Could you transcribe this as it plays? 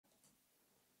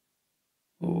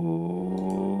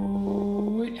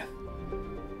Oh, yeah.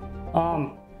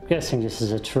 I'm guessing this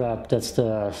is a trap. That's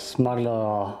the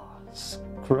smuggler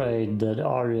crate that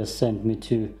Arya sent me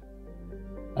to.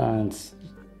 And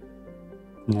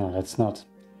no, that's not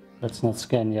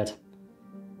scanned yet.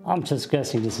 I'm just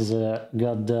guessing this is a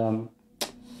goddamn...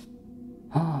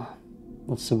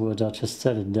 what's the word? I just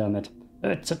said it, damn it.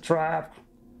 It's a trap.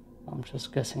 I'm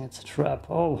just guessing it's a trap.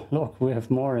 Oh, look, we have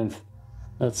more info.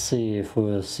 Let's see if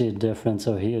we'll see a difference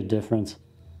or hear a difference.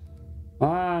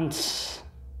 And...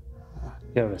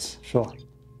 Garrus, sure.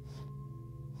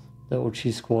 The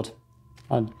OG squad.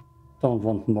 I don't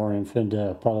want more info in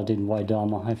the Paladin white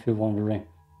armor, if you're wondering.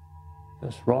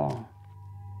 What's wrong?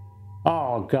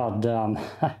 Oh, goddamn.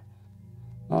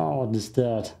 Oh, what is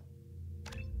that?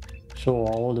 Sure,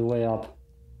 all the way up.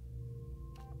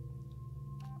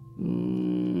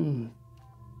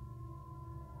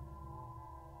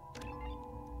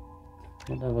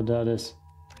 Whatever that is.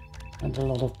 And a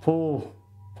lot of pull.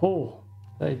 Pull,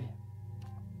 baby.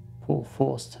 Pull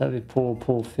forced, heavy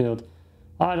pull field.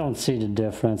 I don't see the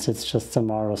difference, it's just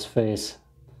Samara's face.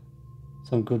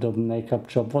 Some good old makeup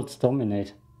job. What's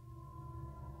dominate?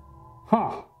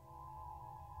 Huh.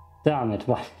 Damn it,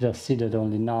 why did I see that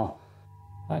only now?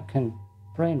 I can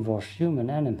brainwash human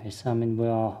enemies. I mean, we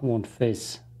won't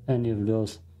face any of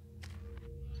those.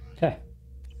 Okay.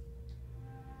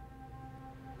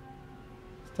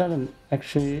 Is that an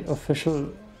actually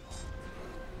official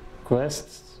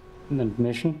quest and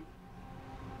mission?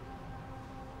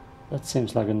 That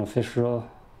seems like an official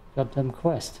goddamn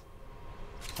quest.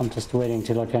 I'm just waiting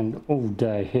till I can... Oh,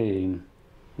 damn.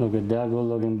 Look at that good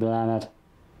looking planet.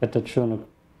 Get the churn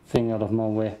thing out of my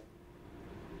way.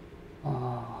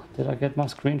 Did I get my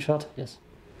screenshot? Yes.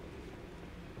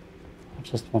 I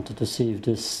just wanted to see if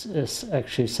this is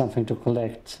actually something to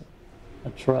collect. A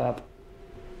trap.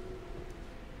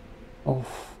 Oh.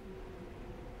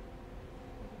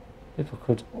 People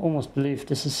could almost believe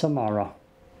this is Samara.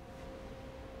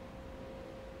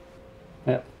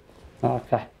 Yep.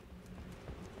 Okay.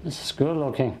 This is good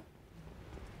looking.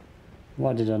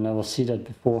 Why did I never see that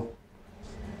before?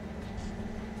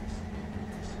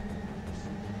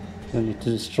 Do we need to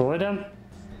destroy them?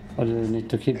 Or do we need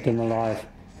to keep them alive?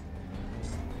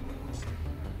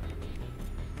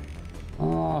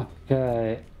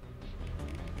 Okay.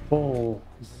 Full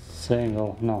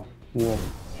single. No. Whoa.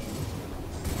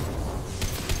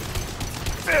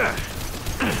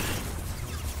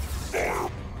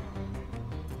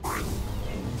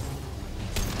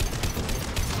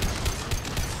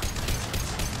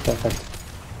 Perfect.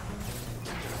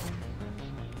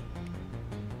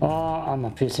 I'm a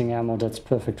piercing ammo, that's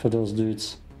perfect for those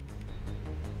dudes.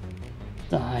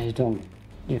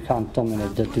 You can't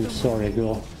dominate that dude, sorry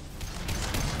girl.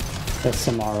 That's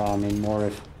Samara, I mean more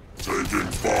if... Taking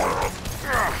fire!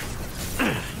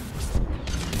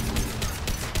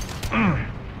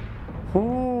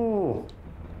 Ooh!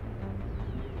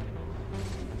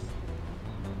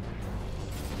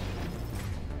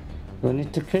 We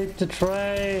need to keep the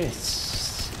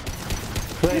trace.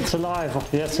 Crates alive,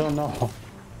 yes or no?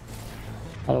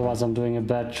 Otherwise I'm doing a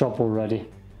bad job already.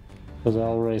 Because I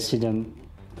already see them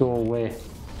go away.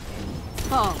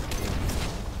 Oh.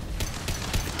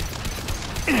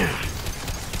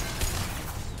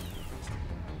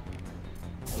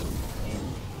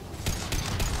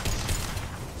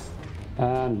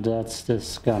 And that's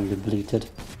this gun depleted.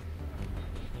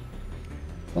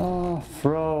 Oh,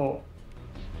 throw.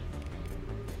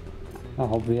 I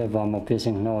hope we have armor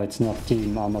piercing. No, it's not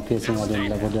team armor piercing. I didn't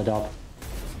level that up.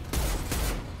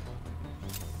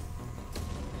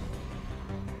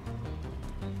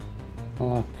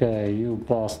 Okay, you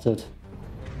bastard.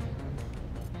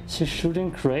 Is he shooting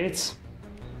crates?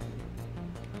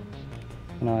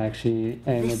 Can I actually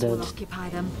aim at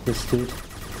that? This dude.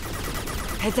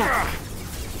 Heads up.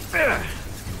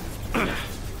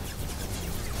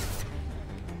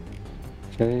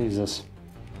 Jesus.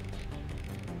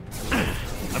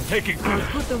 I'm taking...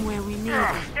 Put them where we need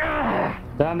them.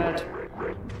 Damn it.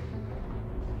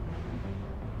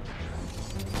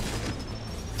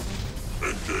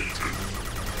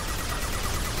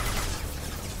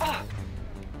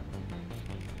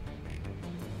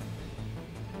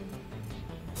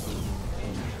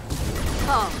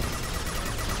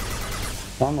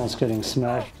 Someone's getting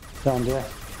smashed down there.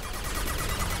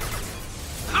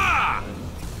 Ah!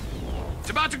 It's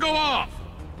about to go off!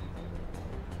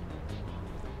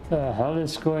 The hell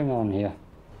is going on here?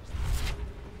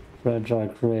 Fragile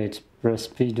crate. Press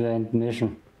P to end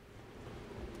mission.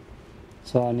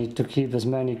 So I need to keep as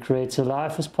many crates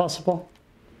alive as possible?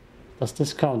 Does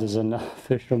this count as an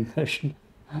official mission?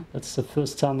 That's the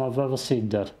first time I've ever seen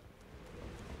that.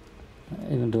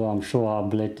 Even though I'm sure I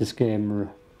played this game.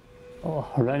 Oh,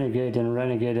 Renegade and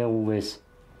Renegade always.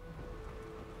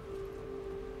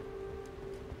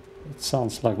 It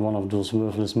sounds like one of those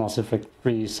worthless Mass Effect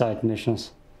 3 side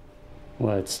missions.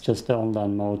 Where it's just the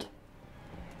online mode.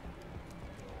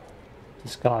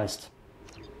 Disguised.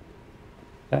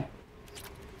 Okay.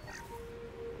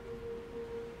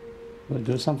 We'll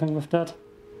do something with that.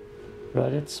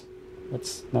 Credits.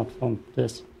 That's not from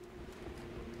this.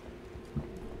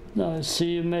 No, I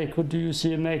see a maker. Do you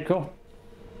see a maker?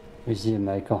 We see a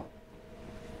maker.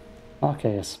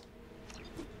 Okay, yes.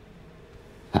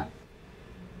 Huh.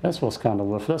 This was kind of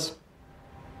worthless.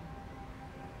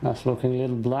 Nice looking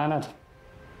little planet.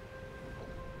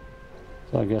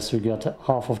 So I guess we got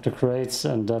half of the crates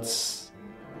and that's...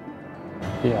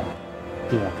 Yeah.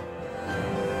 Yeah.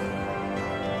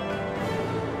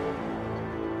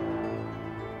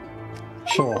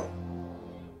 Sure.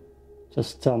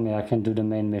 Just tell me I can do the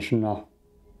main mission now.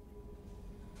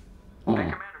 Hey,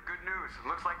 Commander, good news.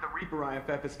 Looks like the Reaper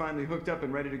IFF is finally hooked up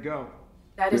and ready to go.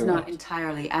 That is not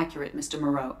entirely accurate, Mr.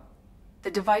 Moreau.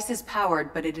 The device is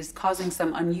powered, but it is causing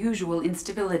some unusual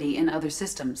instability in other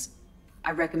systems.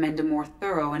 I recommend a more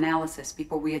thorough analysis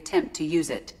before we attempt to use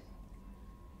it.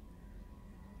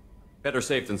 Better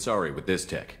safe than sorry with this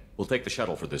tech. We'll take the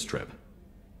shuttle for this trip.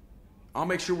 I'll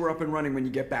make sure we're up and running when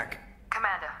you get back.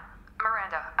 Commander,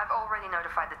 Miranda, I've already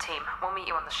notified the team. We'll meet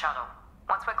you on the shuttle.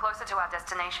 Once we're closer to our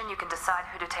destination, you can decide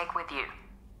who to take with you.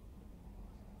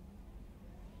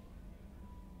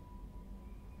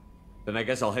 Then I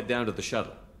guess I'll head down to the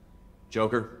shuttle.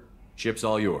 Joker, ship's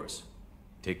all yours.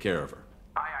 Take care of her.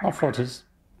 I thought he's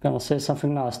gonna say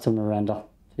something nice to Miranda.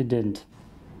 He didn't.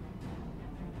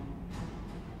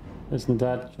 Isn't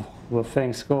that where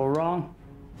things go wrong?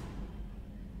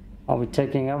 Are we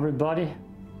taking everybody?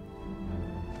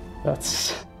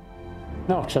 That's...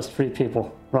 No, just 3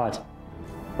 people. Right.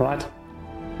 Right?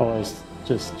 Or is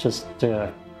just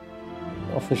the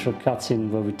official cutscene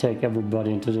where we take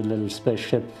everybody into the little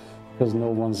spaceship because no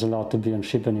one's allowed to be on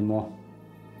ship anymore.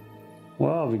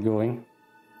 Where are we going?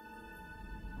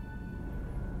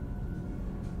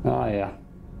 Ah, yeah.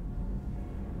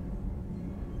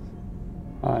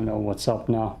 I know what's up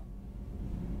now.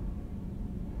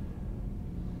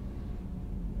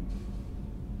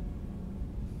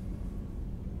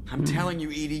 I'm telling you,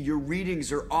 Edie, your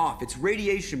readings are off. It's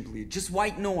radiation bleed, just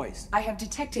white noise. I have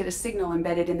detected a signal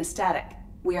embedded in the static.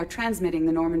 We are transmitting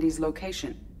the Normandy's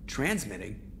location.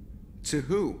 Transmitting? To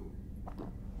who?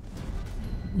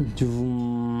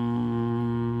 Doom.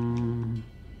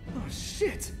 Oh,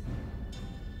 shit!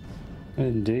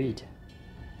 Indeed.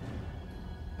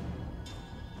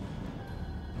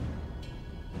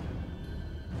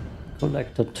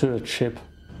 Collect the turret ship.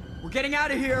 We're getting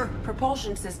out of here!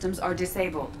 Propulsion systems are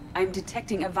disabled. I'm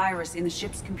detecting a virus in the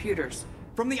ship's computers.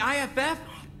 From the IFF?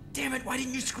 Damn it, why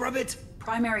didn't you scrub it?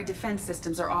 Primary defense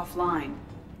systems are offline.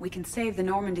 We can save the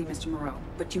Normandy, Mr. Moreau,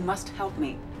 but you must help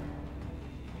me.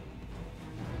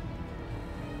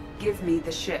 Give me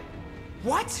the ship.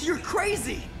 What? You're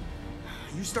crazy!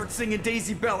 You start singing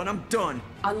Daisy Bell and I'm done.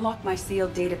 Unlock my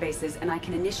sealed databases and I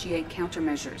can initiate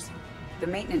countermeasures. The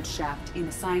maintenance shaft in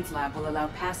the science lab will allow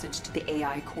passage to the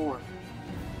AI core.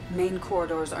 Main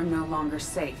corridors are no longer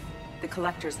safe. The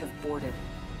collectors have boarded.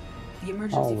 The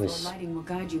emergency floor lighting will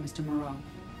guide you, Mr. Moreau.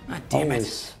 God damn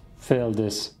Always fail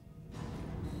this.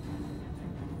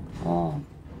 Oh.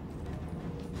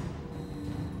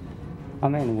 I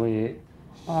mean, we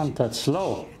aren't that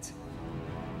slow.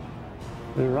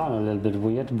 We run a little bit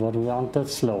weird, but we aren't that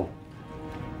slow.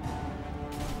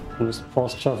 With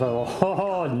posture.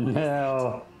 Oh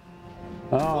no!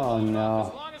 Oh no!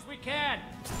 As long as we can.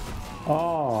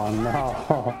 Oh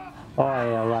no! Oh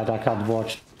yeah, right. I can't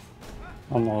watch.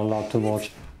 I'm not allowed to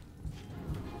watch.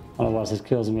 Otherwise, it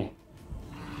kills me.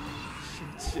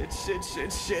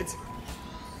 Shit.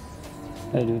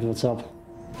 Hey dude, what's up?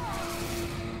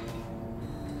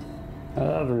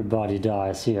 Everybody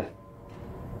dies here.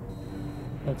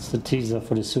 That's the teaser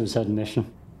for the suicide mission.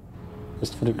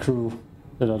 Just for the crew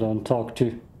that I don't talk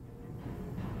to.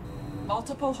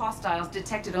 Multiple hostiles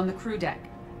detected on the crew deck.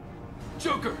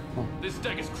 Joker, this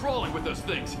deck is crawling with those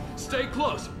things. Stay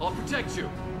close. I'll protect you.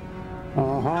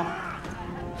 Uh-huh.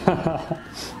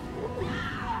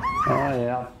 Oh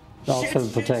yeah. I'll feel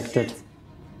protected.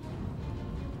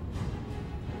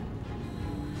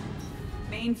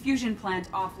 Main fusion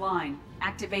plant offline.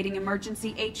 Activating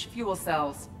emergency H fuel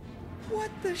cells.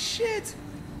 What the shit?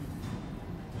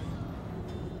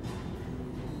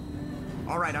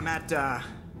 Alright, I'm at,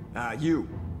 U.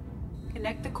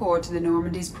 Connect the core to the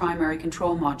Normandy's primary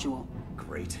control module.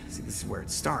 Great. See, this is where it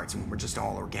starts, and when we're just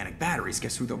all organic batteries,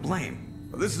 guess who they'll blame?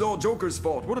 This is all Joker's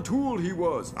fault. What a tool he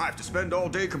was. I have to spend all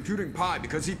day computing pi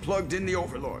because he plugged in the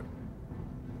Overlord.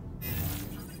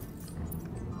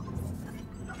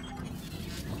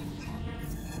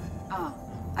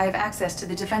 I have access to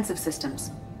the defensive systems.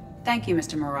 Thank you,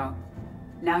 Mr. Moreau.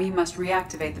 Now you must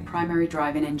reactivate the primary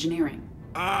drive in engineering.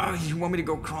 You want me to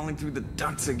go crawling through the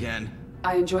ducts again?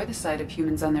 I enjoy the sight of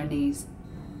humans on their knees.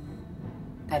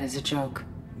 That is a joke.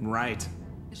 Right.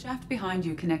 The shaft behind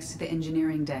you connects to the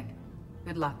engineering deck.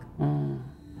 Good luck.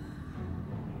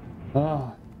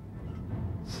 Ah.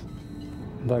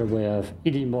 By the way, I have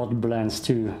ED mod blends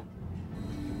too.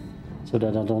 So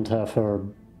that I don't have her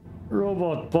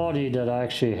robot body that I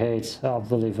actually hate. I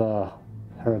believe her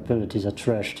abilities are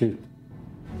trash too.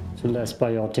 Too less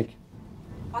biotic.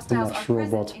 Hostiles much are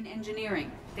robot. present in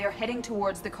engineering. They are heading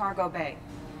towards the cargo bay.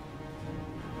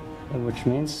 Which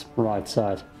means right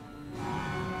side.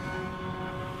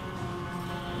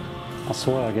 I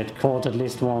swear I get caught at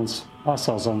least once. I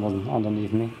saw someone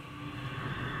underneath me.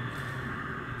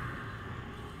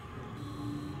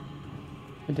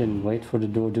 I didn't wait for the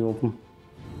door to open.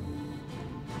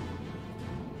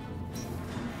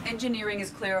 Engineering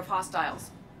is clear of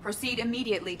hostiles. Proceed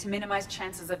immediately to minimize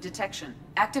chances of detection.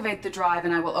 Activate the drive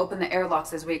and I will open the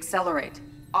airlocks as we accelerate.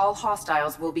 All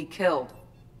hostiles will be killed.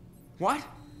 What?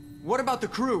 What about the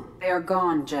crew? They are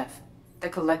gone, Jeff. The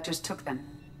collectors took them.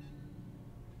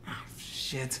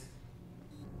 Shit.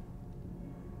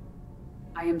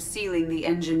 I am sealing the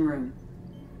engine room.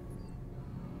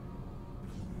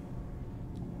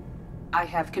 I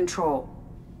have control.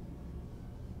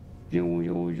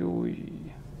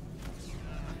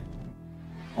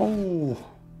 Oh,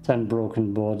 10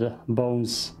 broken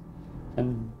bones.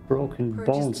 And broken Purge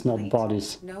is bones, not complete.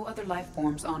 bodies. No other life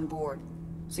forms on board.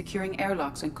 Securing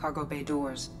airlocks and cargo bay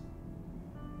doors.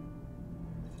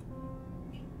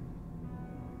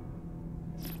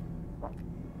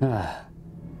 Ah.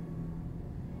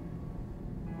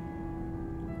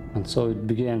 And so it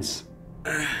begins.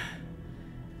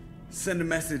 Send a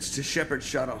message to Shepard's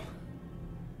shuttle.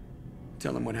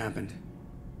 Tell him what happened.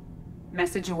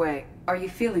 Message away. Are you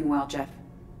feeling well, Jeff?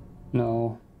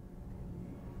 No.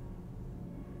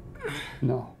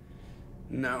 No.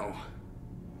 No.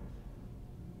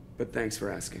 But thanks for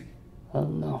asking.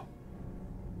 No.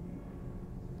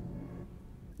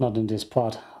 Not in this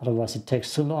part, otherwise it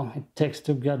takes too long. It takes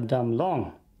too goddamn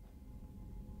long.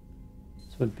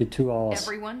 So it'd be 2 hours.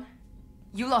 Everyone?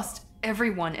 You lost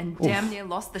everyone and damn near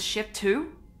lost the ship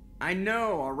too? I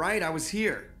know, alright? I was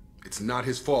here. It's not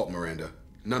his fault, Miranda.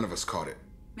 None of us caught it.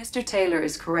 Mr. Taylor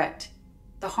is correct.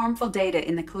 The harmful data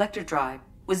in the collector drive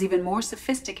was even more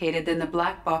sophisticated than the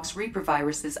black box Reaper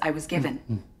viruses I was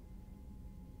given.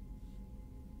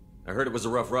 I heard it was a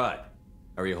rough ride.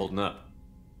 How are you holding up?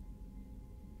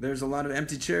 There's a lot of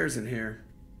empty chairs in here.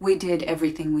 We did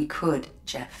everything we could,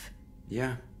 Jeff.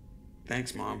 Yeah.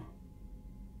 Thanks, Mom.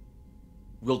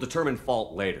 We'll determine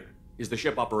fault later. Is the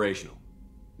ship operational?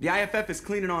 The IFF is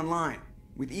clean and online.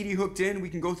 With Edie hooked in, we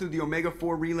can go through the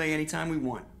Omega-4 relay anytime we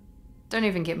want. Don't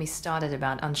even get me started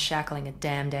about unshackling a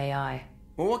damned AI.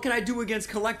 Well, what can I do against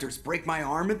collectors? Break my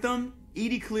arm at them?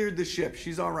 Edie cleared the ship.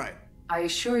 She's alright. I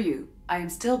assure you, I am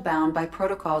still bound by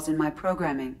protocols in my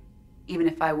programming. Even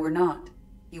if I were not,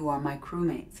 you are my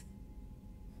crewmates.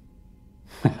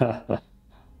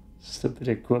 Stupid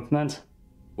equipment.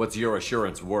 What's your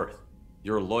assurance worth?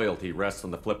 Your loyalty rests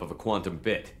on the flip of a quantum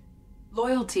bit.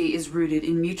 Loyalty is rooted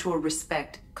in mutual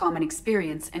respect, common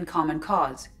experience, and common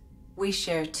cause. We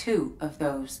share 2 of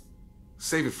those.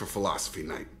 Save it for philosophy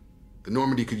night. The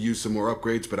Normandy could use some more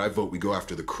upgrades, but I vote we go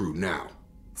after the crew now.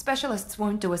 Specialists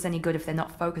won't do us any good if they're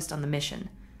not focused on the mission.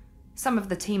 Some of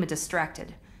the team are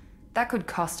distracted. That could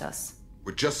cost us.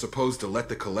 We're just supposed to let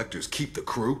the collectors keep the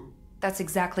crew? That's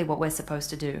exactly what we're supposed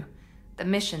to do. The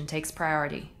mission takes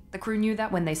priority. The crew knew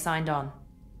that when they signed on.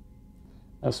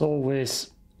 As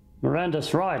always,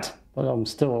 Miranda's right, but I'm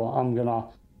gonna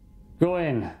go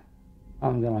in.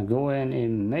 I'm gonna go in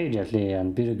immediately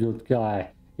and be the good guy,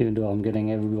 even though I'm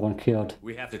getting everyone killed.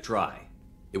 We have to try.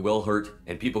 It will hurt,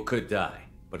 and people could die,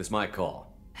 but it's my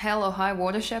call. Hell or high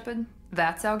water, Shepard?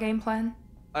 That's our game plan?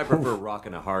 I prefer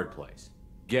rocking a hard place.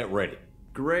 Get ready.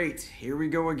 Great. Here we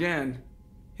go again.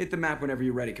 Hit the map whenever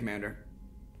you're ready, Commander.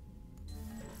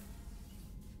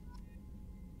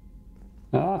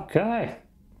 Okay.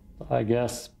 I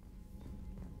guess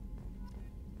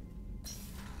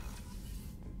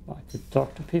I could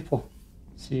talk to people.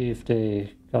 See if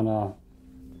they gonna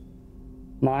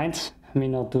mind me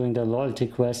not doing their loyalty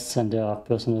quests and their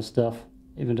personal stuff.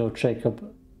 Even though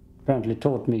Jacob apparently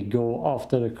told me go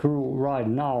after the crew right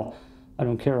now. I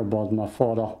don't care about my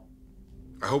father.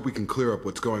 I hope we can clear up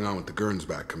what's going on with the Gurns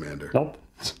back, Commander. Nope.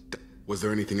 Was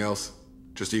there anything else?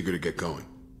 Just eager to get going.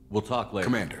 We'll talk later.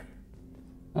 Commander.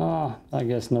 I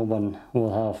guess no one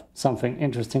will have something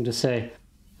interesting to say.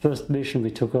 First mission, we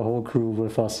took a whole crew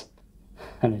with us.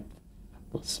 And it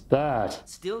was bad.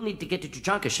 Still need to get to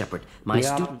Tuchanka, Shepard. My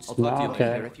students. I'll talk to you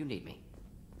okay. Here if you need me.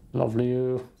 Lovely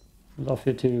you. Love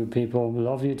you too, people.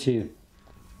 Love you too.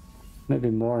 Maybe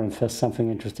more infest something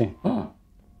interesting.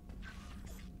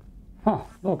 Huh,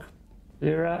 look.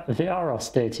 Liara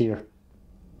stayed here.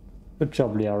 Good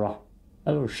job, Liara.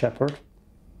 Hello, Shepard.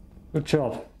 Good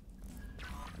job.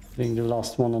 Being the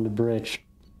last one on the bridge.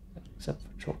 Except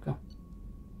for Joker.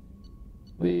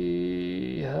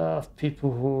 We have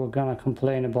people who are gonna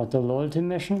complain about the loyalty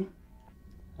mission.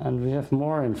 And we have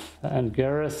more and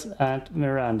Gareth and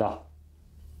Miranda.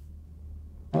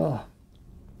 Oh.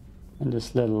 In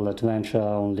this little adventure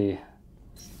I only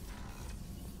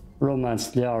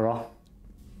romanced Liara.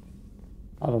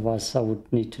 Otherwise I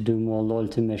would need to do more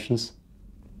loyalty missions.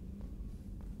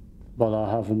 But I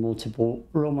have a multiple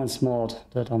romance mod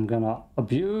that I'm gonna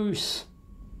abuse.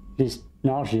 At least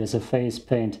now she has a face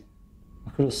paint. I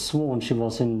could have sworn she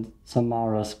was in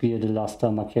Samara's gear the last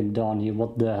time I came down here.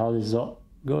 What the hell is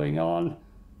going on?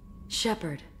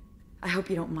 Shepard, I hope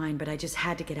you don't mind, but I just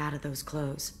had to get out of those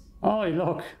clothes. Oh,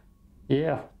 look.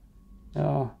 Yeah.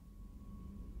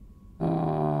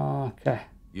 Okay.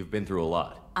 You've been through a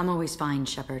lot. I'm always fine,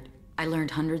 Shepard. I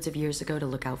learned hundreds of years ago to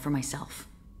look out for myself.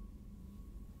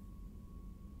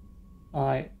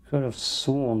 I could have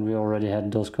sworn we already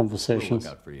had those conversations.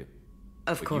 We'll look out for you.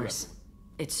 Of course.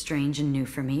 It's strange and new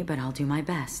for me, but I'll do my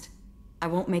best. I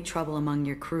won't make trouble among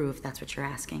your crew if that's what you're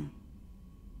asking.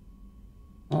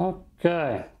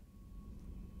 Okay.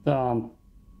 What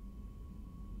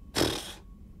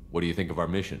do you think of our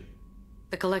mission?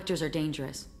 The collectors are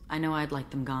dangerous. I know I'd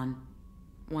like them gone.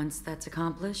 Once that's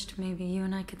accomplished, maybe you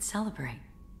and I could celebrate.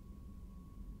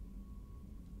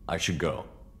 I should go.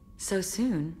 So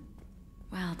soon?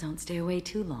 Well, don't stay away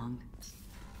too long.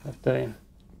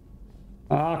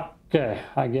 Okay,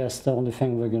 I guess the only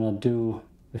thing we're gonna do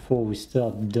before we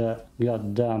start the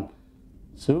goddamn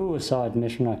suicide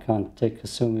mission, I can't take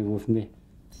Kasumi with me,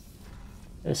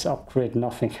 is upgrade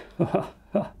nothing.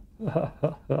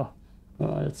 Oh,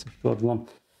 that's a short one.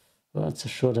 That's a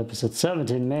short episode.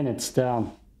 17 minutes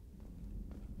down.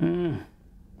 Do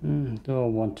I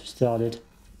want to start it?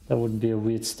 That would be a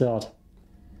weird start.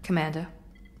 Commander,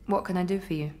 what can I do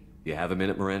for you? You have a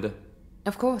minute, Miranda?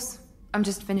 Of course. I'm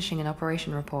just finishing an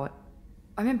operation report.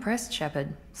 I'm impressed,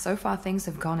 Shepard. So far things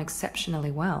have gone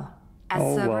exceptionally well.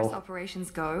 As Cerberus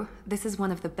operations go, this is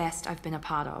one of the best I've been a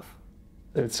part of.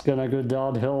 It's gonna go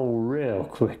downhill real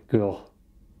quick, girl.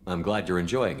 I'm glad you're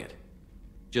enjoying it.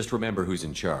 Just remember who's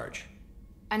in charge.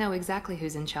 I know exactly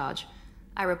who's in charge.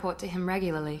 I report to him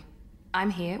regularly. I'm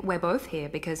here, we're both here,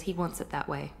 because he wants it that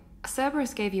way.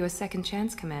 Cerberus gave you a second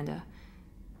chance, Commander.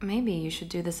 Maybe you should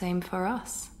do the same for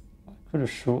us. I could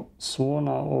have sworn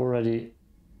I already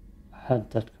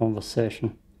had that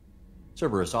conversation.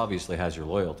 Cerberus obviously has your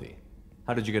loyalty.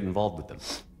 How did you get involved with them?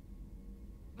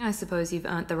 I suppose you've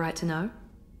earned the right to know.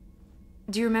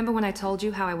 Do you remember when I told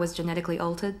you how I was genetically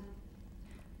altered?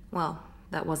 Well,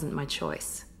 that wasn't my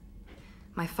choice.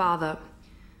 My father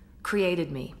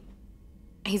created me.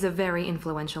 He's a very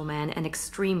influential man and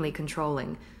extremely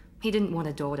controlling. He didn't want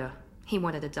a daughter. He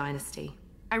wanted a dynasty.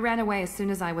 I ran away as soon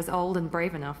as I was old and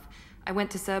brave enough. I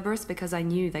went to Cerberus because I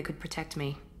knew they could protect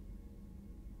me.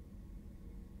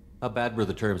 How bad were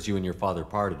the terms you and your father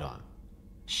parted on?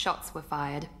 Shots were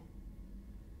fired.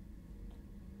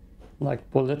 Like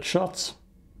bullet shots?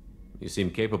 You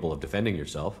seem capable of defending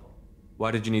yourself.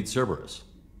 Why did you need Cerberus?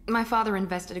 My father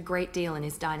invested a great deal in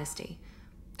his dynasty.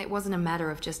 It wasn't a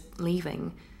matter of just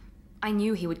leaving. I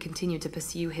knew he would continue to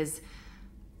pursue his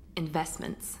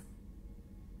investments.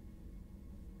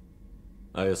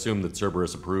 I assume that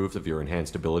Cerberus approved of your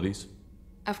enhanced abilities?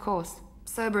 Of course.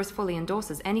 Cerberus fully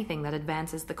endorses anything that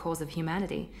advances the cause of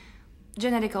humanity.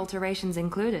 Genetic alterations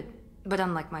included. But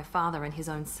unlike my father and his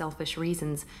own selfish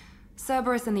reasons,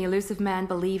 Cerberus and the Elusive Man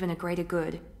believe in a greater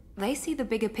good. They see the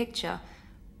bigger picture,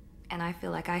 and I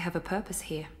feel like I have a purpose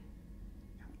here.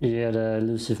 Yeah, the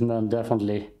Elusive Man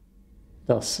definitely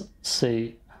does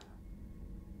see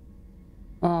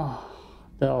the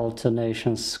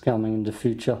alternations coming in the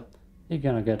future. You're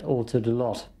gonna get altered a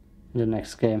lot in the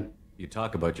next game. You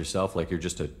talk about yourself like you're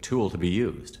just a tool to be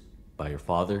used. By your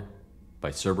father?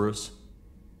 By Cerberus?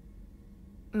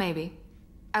 Maybe.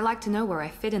 I like to know where I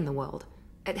fit in the world.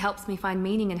 It helps me find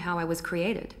meaning in how I was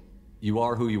created. You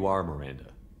are who you are, Miranda.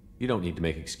 You don't need to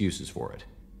make excuses for it.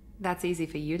 That's easy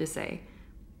for you to say.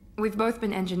 We've both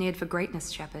been engineered for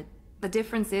greatness, Shepard. The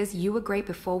difference is you were great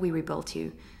before we rebuilt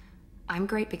you. I'm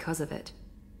great because of it.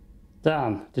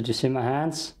 Damn, did you see my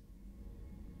hands?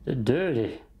 They're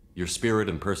dirty. Your spirit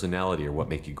and personality are what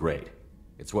make you great.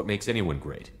 It's what makes anyone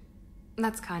great.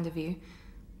 That's kind of you.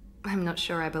 I'm not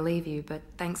sure I believe you, but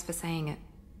thanks for saying it.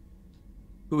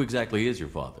 Who exactly is your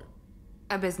father?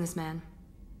 A businessman,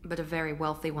 but a very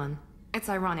wealthy one. It's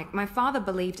ironic. My father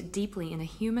believed deeply in a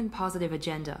human-positive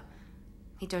agenda.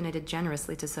 He donated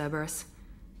generously to Cerberus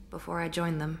before I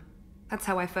joined them. That's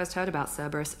how I first heard about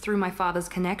Cerberus, through my father's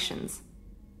connections.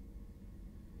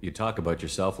 You talk about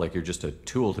yourself like you're just a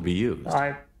tool to be used.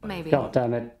 Maybe. God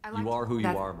damn it. You are who you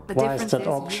are. Why is that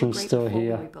option still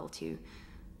here?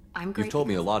 You've told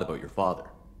me a lot about your father.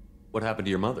 What happened to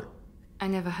your mother? I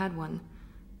never had one.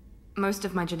 Most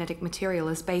of my genetic material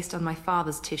is based on my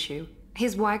father's tissue.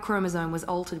 His Y chromosome was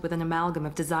altered with an amalgam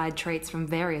of desired traits from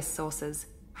various sources.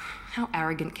 How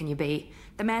arrogant can you be?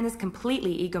 The man is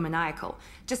completely egomaniacal.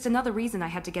 Just another reason I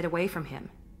had to get away from him.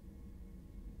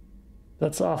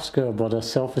 Let's ask her about her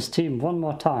self-esteem one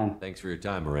more time. Thanks for your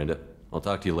time, Miranda. I'll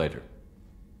talk to you later.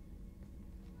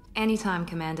 Anytime,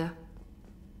 Commander.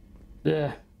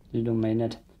 Yeah, you don't mean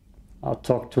it. I'll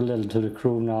talk too little to the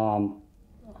crew now. I'm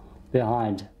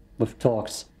behind with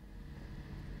talks.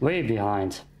 Way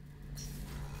behind.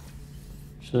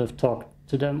 Should have talked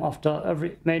to them after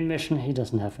every main mission. He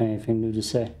doesn't have anything new to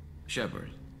say. Shepard,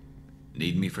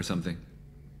 need me for something?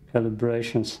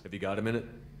 Calibrations. Have you got a minute?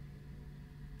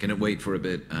 Can it wait for a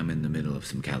bit? I'm in the middle of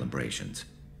some calibrations.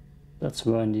 That's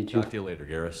where I need you. Talk to you later,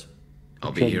 Garrus.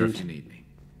 I'll be here if you need me.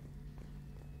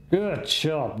 Good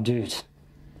job, dude.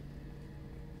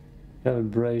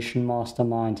 Calibration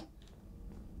mastermind.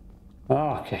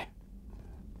 Okay.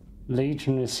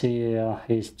 Legion is here.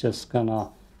 He's just gonna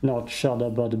not shut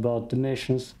up about the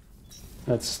missions.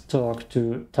 Let's talk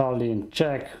to Tali and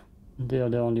Jack. They're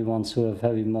the only ones who have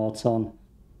heavy mods on.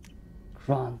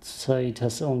 Grant Said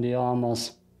has only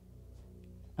armors.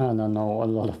 I don't know, a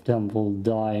lot of them will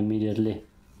die immediately.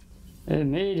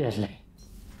 Immediately.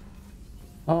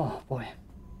 Oh boy.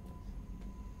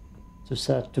 Too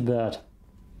sad, too bad.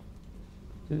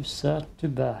 Too sad, too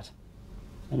bad.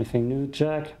 Anything new,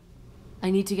 Jack?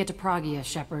 I need to get to Pragia,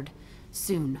 Shepard.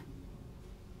 Soon.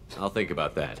 I'll think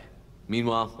about that.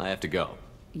 Meanwhile, I have to go.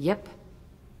 Yep.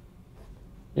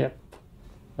 Yep.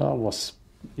 That was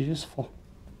useful.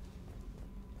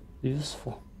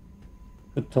 Useful.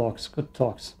 Good talks, good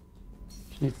talks.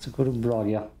 She needs to go to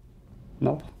Pragia.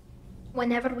 Nope.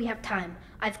 Whenever we have time,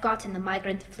 I've gotten the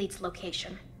migrant fleet's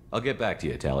location. I'll get back to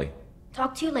you, Tali.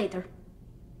 Talk to you later.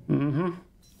 Mm-hmm.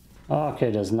 Okay,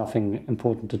 there's nothing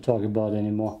important to talk about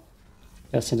anymore.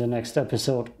 Guess in the next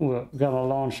episode we're gonna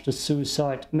launch the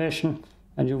suicide mission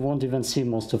and you won't even see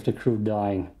most of the crew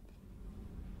dying.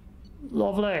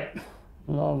 Lovely.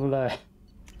 Lovely.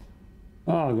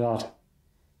 Oh god.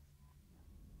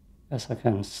 Guess I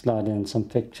can slide in some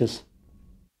pictures.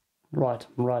 Right.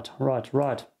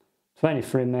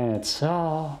 23 minutes.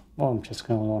 Oh, I'm just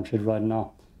gonna launch it right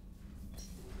now.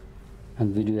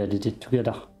 And video edit it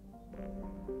together.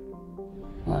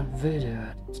 And video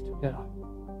edit it together.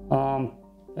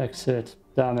 Exit.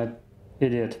 Damn it.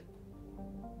 Idiot.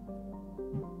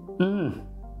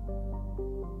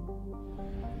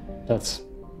 That's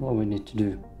what we need to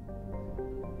do.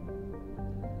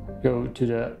 Go to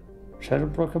the Shadow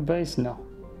Broker base? No.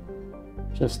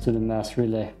 Just to the mass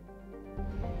relay.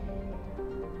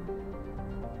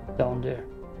 Down there.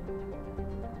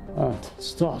 And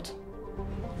start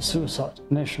the suicide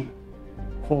mission.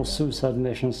 4 suicide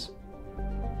missions.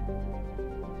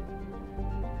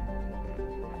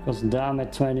 Because damn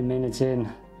it, 20 minutes in,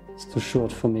 it's too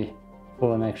short for me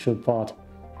for an actual part.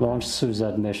 Launch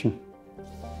suicide mission.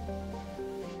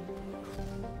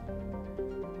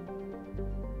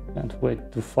 Can't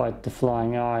wait to fight the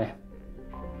flying eye.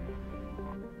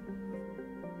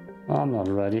 I'm not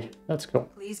ready. Let's go.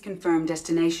 Please confirm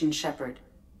destination, Shepard.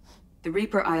 The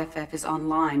Reaper IFF is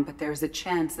online, but there is a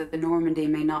chance that the Normandy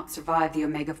may not survive the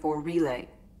Omega-4 relay.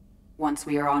 Once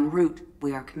we are en route,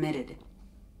 we are committed.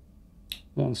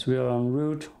 Once we are en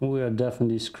route, we are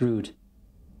definitely screwed.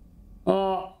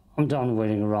 Oh, I'm done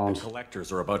waiting around. The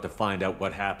collectors are about to find out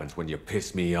what happens when you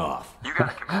piss me off. You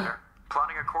got it, Commander.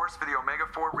 Plotting a course for the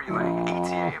Omega-4 relay.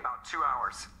 ETA about 2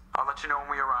 hours. I'll let you know when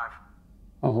we arrive.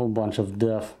 A whole bunch of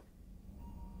death.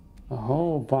 A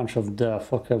whole bunch of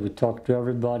death. Okay, we talked to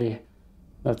everybody.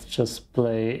 Let's just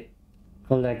play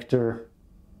Collector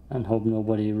and hope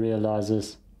nobody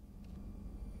realizes.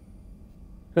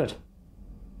 Good.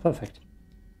 Perfect.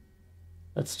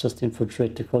 Let's just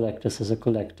infiltrate the Collectors as a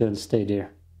Collector and stay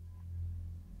there.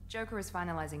 Joker is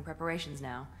finalizing preparations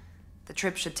now. The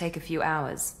trip should take a few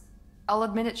hours. I'll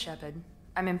admit it, Shepard.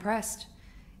 I'm impressed.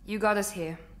 You got us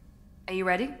here. Are you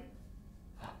ready?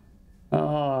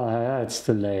 Oh, it's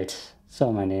too late.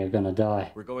 So many are gonna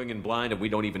die. We're going in blind and we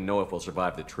don't even know if we'll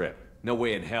survive the trip. No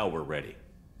way in hell we're ready.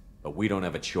 But we don't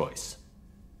have a choice.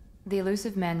 The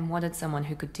elusive men wanted someone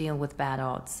who could deal with bad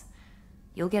odds.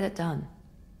 You'll get it done.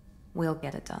 We'll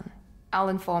get it done. I'll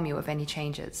inform you of any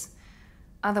changes.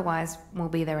 Otherwise, we'll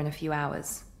be there in a few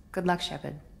hours. Good luck,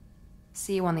 Shepard.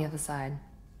 See you on the other side.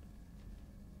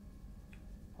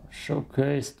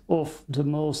 Showcased of the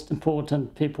most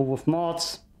important people with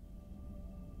mods.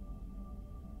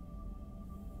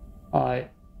 I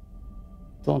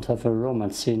don't have a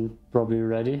romance scene probably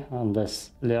ready, unless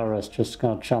Liara is just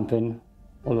gonna jump in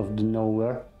all of the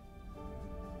nowhere.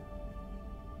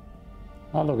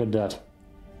 Oh, look at that.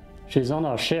 She's on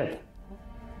our ship.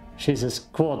 She's a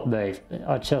squadmate.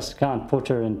 I just can't put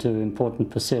her into important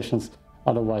positions,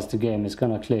 otherwise the game is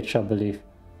gonna glitch, I believe.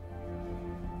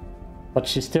 But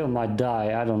she still might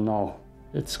die, I don't know.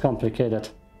 It's complicated.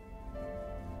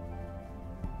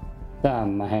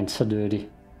 Damn, my hands are dirty.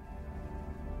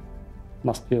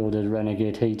 Must be all the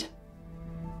renegade heat.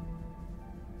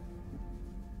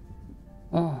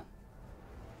 Oh.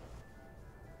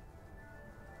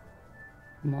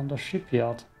 I'm on the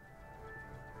shipyard.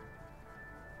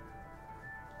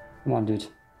 Come on, dude.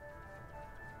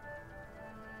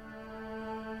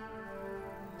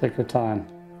 Take your time.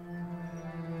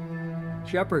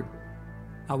 Shepard,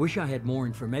 I wish I had more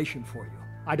information for you.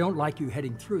 I don't like you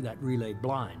heading through that relay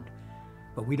blind,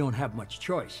 but we don't have much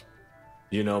choice.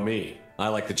 You know me. I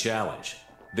like the challenge.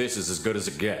 This is as good as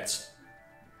it gets.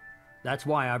 That's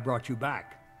why I brought you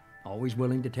back. Always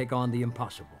willing to take on the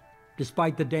impossible.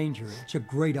 Despite the danger, it's a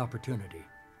great opportunity.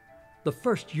 The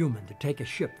first human to take a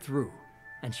ship through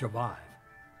and survive.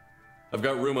 I've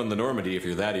got room on the Normandy if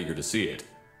you're that eager to see it.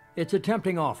 It's a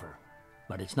tempting offer,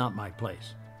 but it's not my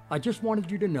place. I just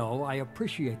wanted you to know I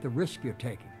appreciate the risk you're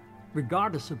taking.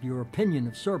 Regardless of your opinion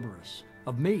of Cerberus,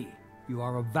 of me, you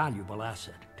are a valuable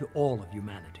asset to all of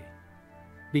humanity.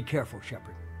 Be careful,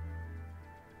 Shepard.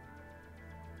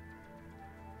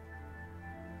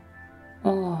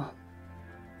 Oh,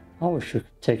 I wish we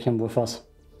could take him with us.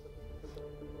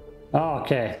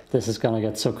 Okay, this is gonna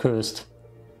get so cursed.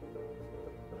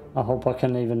 I hope I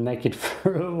can even make it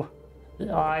through.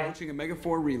 Launching Omega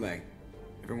 4 relay.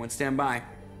 Everyone stand by.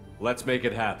 Let's make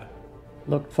it happen.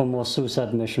 Look for more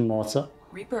suicide mission mods.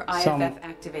 Reaper IFF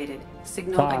activated.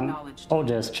 Signal acknowledged. Oh,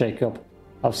 there's Jacob.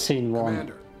 I've seen one.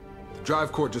 Commander, the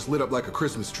drive core just lit up like a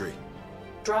Christmas tree.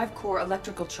 Drive core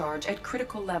electrical charge at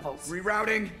critical levels.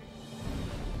 Rerouting.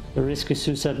 The risky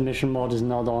suicide mission mod is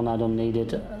not on. I don't need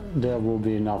it. There will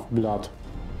be enough blood.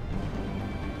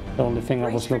 The only thing I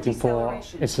was looking for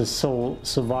is a sole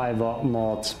survivor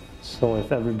mod. So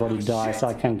if everybody dies,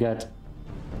 I can get...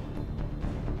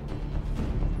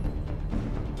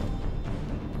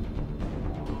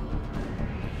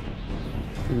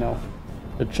 you know,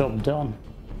 the job done.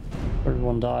 If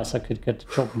everyone dies, I could get the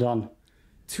job done.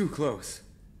 Too close.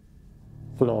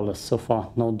 Flawless so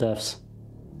far, no deaths.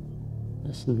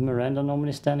 Isn't Miranda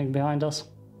normally standing behind us?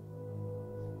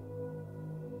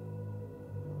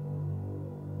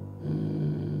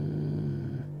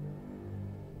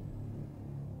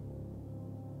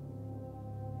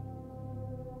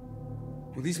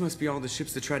 Well, these must be all the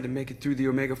ships that tried to make it through the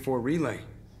Omega 4 relay.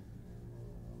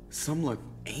 Some look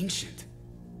ancient.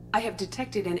 I have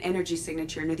detected an energy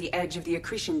signature near the edge of the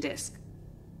accretion disk.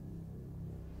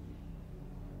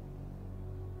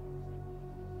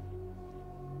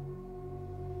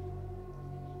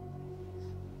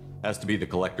 Has to be the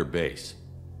collector base.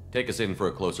 Take us in for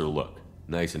a closer look.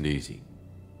 Nice and easy.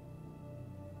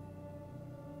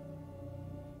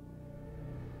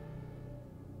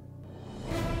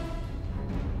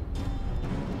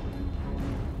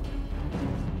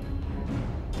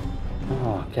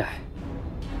 Okay.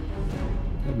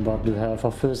 About to have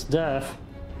our first death.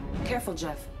 Careful,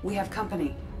 Jeff. We have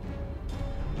company.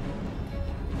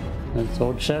 It's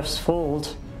old Jeff's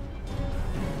fault.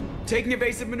 Taking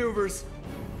evasive maneuvers.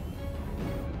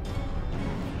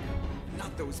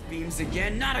 Not those beams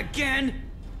again. Not again!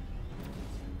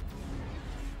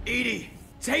 Edie,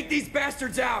 take these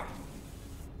bastards out!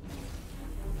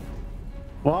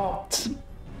 What?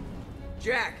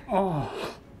 Jack! Oh.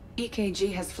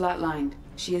 EKG has flatlined.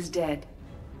 She is dead.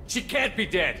 She can't be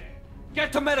dead!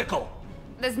 Get to medical!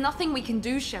 There's nothing we can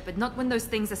do, Shepard, not when those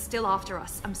things are still after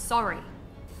us. I'm sorry.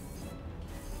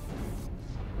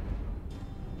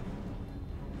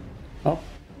 Oh.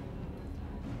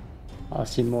 I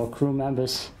see more crew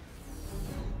members.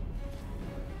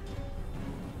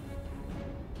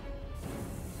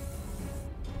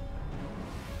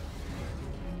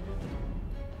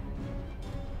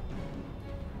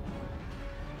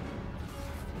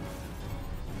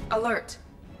 Alert.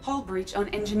 Hull breach on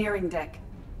engineering deck.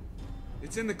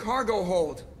 It's in the cargo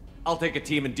hold. I'll take a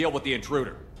team and deal with the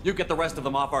intruder. You get the rest of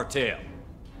them off our tail.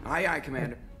 Aye, aye,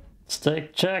 Commander.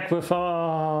 Stick check with...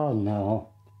 Oh, no.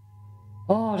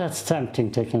 Oh, that's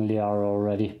tempting, taking Liara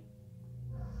already.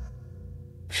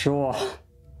 Sure.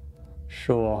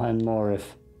 Sure, and more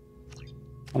if...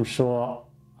 I'm sure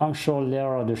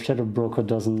Liara, the Shadow Broker,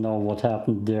 doesn't know what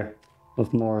happened there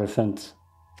with Morif and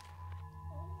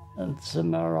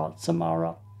Samara.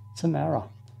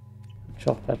 Good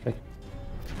job, Patrick.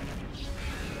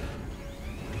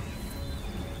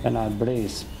 Can I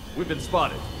breeze? We've been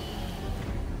spotted.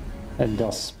 It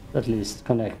does at least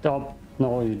connect up.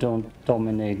 No, you don't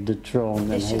dominate the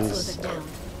drone and his...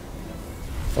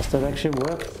 Does that actually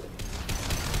work?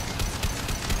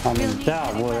 I mean,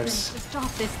 that works. To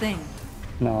stop this thing.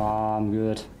 No, I'm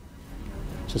good.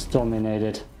 Just dominate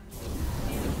it.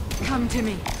 Come to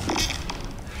me.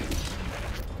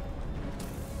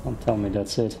 Don't tell me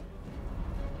that's it.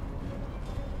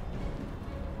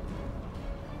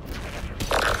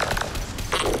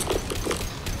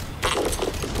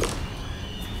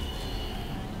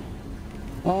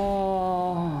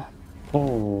 Oh.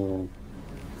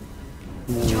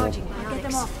 Charging. Get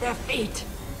them off their feet.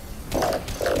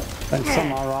 And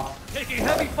Samara. Taking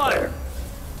heavy fire.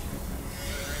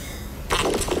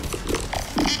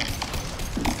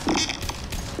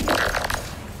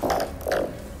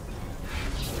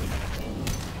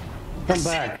 Come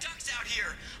back. Ducks out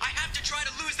here. I have to try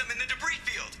to lose them in the debris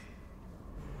field.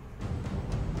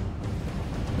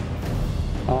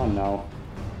 Oh no.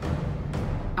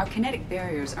 Our kinetic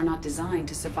barriers are not designed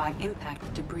to survive impact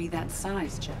with debris that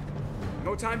size, Jeff.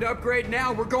 No time to upgrade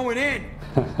now. We're going in.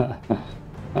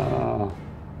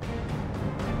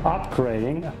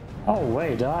 Upgrading? Oh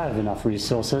wait, I have enough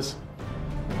resources.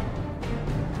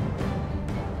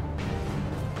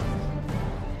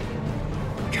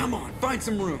 Come on, find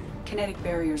some room. Kinetic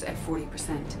barriers at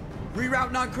 40%.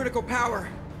 Reroute non-critical power.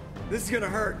 This is gonna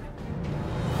hurt.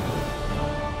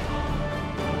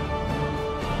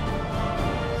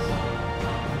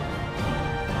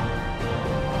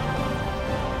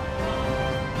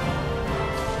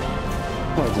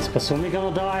 Wait, is Kasumi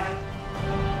gonna die?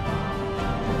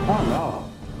 Oh no.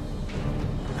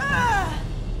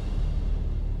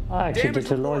 I actually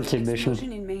did a loyalty mission.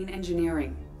 Explosion in main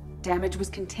engineering. Damage was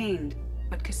contained,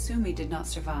 but Kasumi did not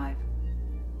survive.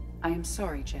 I am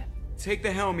sorry, Jeff. Take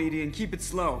the helm, Edie, and keep it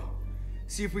slow.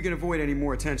 See if we can avoid any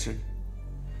more attention.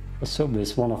 Kasumi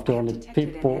is one of the only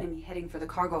people an enemy heading for the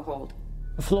cargo hold.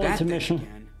 with loyalty mission.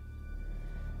 Again.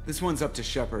 This one's up to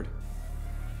Shepard.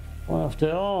 One of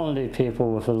the only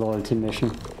people with a loyalty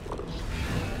mission.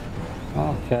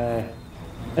 Okay.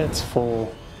 It's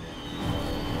full.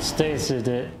 Stasis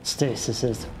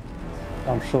it.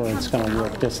 I'm sure it's gonna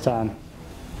work this time.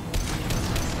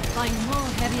 Find more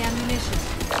heavy ammunition.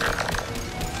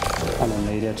 I don't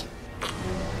need it.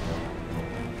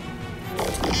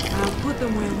 I'll put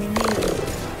them where we need them.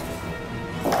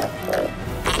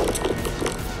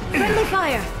 Friendly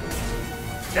fire!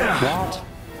 What?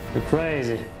 You're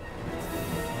crazy.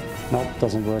 Nope,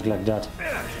 doesn't work like that.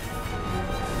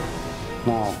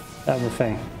 No,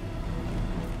 everything.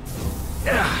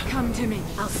 Come to me.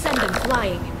 I'll send them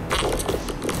flying.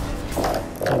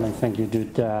 I don't think you do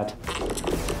that.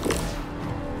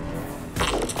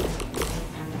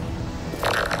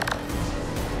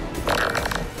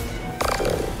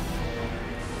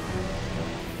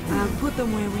 I'll put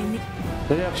them where we need.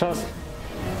 Did you just...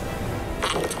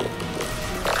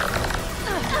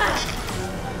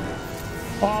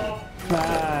 Oh,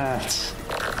 that.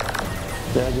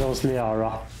 There goes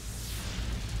Liara.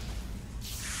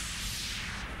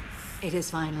 It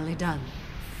is finally done.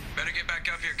 Better get back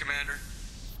up here, Commander.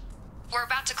 We're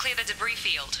about to clear the debris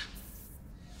field.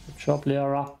 Good job,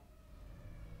 Liara.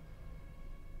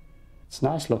 It's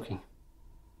nice looking.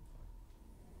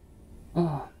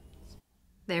 Oh.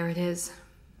 There it is.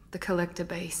 The collector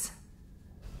base.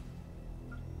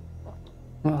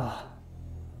 Oh.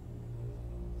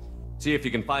 See if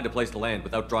you can find a place to land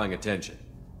without drawing attention.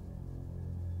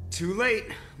 Too late.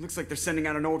 Looks like they're sending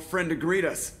out an old friend to greet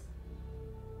us.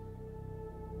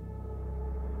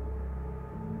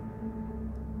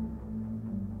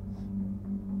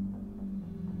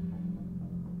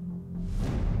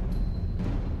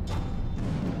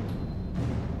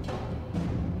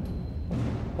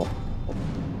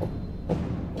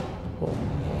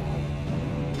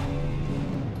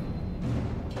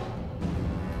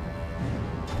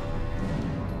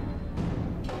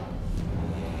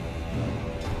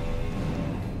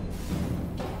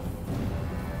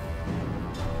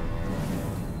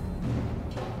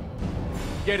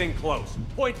 Getting close.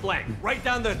 Point blank. Right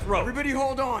down their throat. Everybody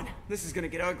hold on. This is gonna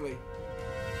get ugly.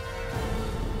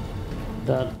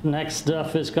 That next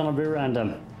stuff is gonna be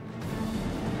random.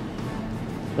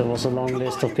 There was a long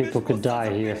list of people who could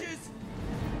die here.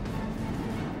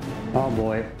 Oh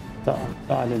boy.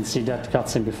 I didn't see that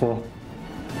cutscene before.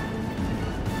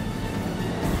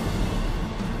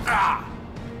 Ah!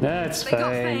 That's They got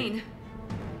fine. Fane.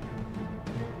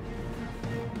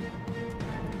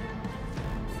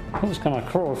 Who's gonna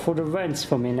crawl for the vents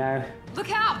for me now?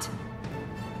 Look out!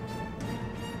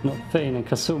 Not Fane and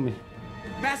Kasumi.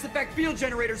 Mass Effect field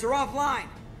generators are offline.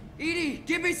 EDI,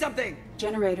 give me something.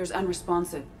 Generators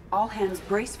unresponsive. All hands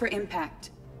brace for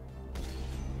impact.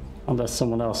 Unless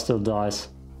someone else still dies.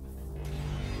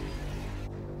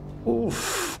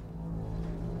 Oof.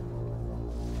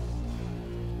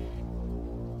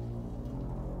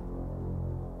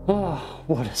 Oh,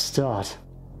 what a start.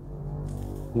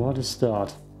 What a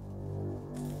start.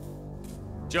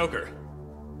 Joker,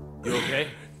 you okay?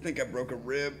 I think I broke a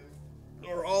rib.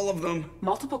 Or all of them.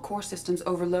 Multiple core systems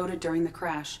overloaded during the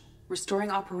crash. Restoring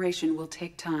operation will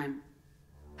take time.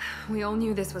 We all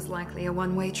knew this was likely a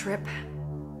one-way trip.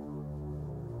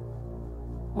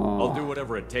 I'll do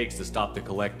whatever it takes to stop the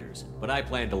collectors, but I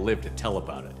plan to live to tell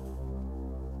about it.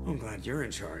 I'm glad you're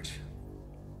in charge.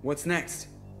 What's next?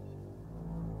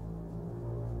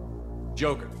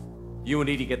 Joker, you and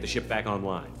Edie get the ship back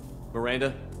online.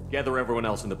 Miranda, gather everyone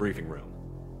else in the briefing room.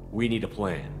 We need a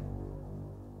plan.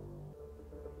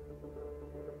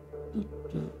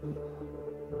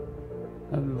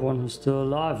 Everyone who's still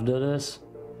alive, that is.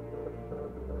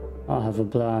 I have a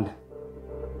plan.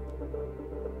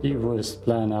 The worst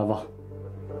plan ever.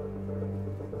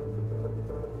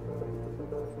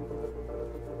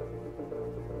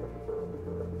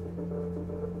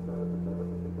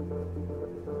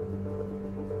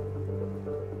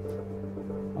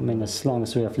 I mean, as long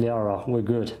as we have Liara, we're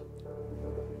good.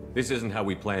 This isn't how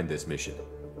we planned this mission,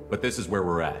 but this is where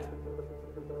we're at.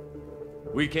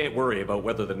 We can't worry about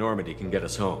whether the Normandy can get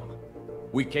us home.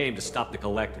 We came to stop the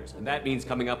collectors, and that means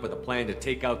coming up with a plan to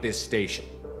take out this station.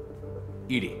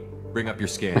 Edie, bring up your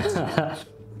scans.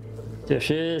 There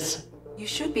she is. You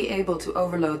should be able to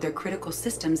overload their critical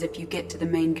systems if you get to the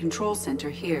main control center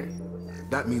here.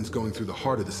 That means going through the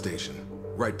heart of the station,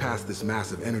 right past this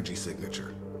massive energy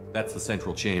signature. That's the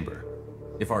central chamber.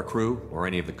 If our crew, or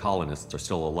any of the colonists, are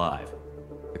still alive,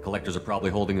 the collectors are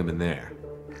probably holding them in there.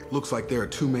 Looks like there are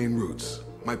two main routes.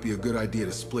 Might be a good idea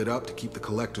to split up to keep the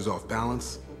collectors off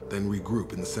balance, then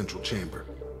regroup in the central chamber.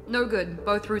 No good.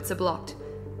 Both routes are blocked.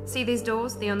 See these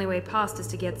doors? The only way past is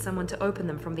to get someone to open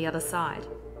them from the other side.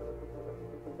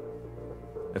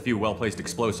 A few well-placed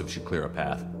explosives should clear a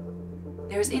path.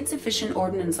 There is insufficient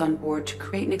ordnance on board to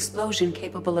create an explosion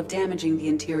capable of damaging the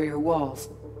interior walls.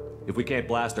 If we can't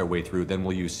blast our way through, then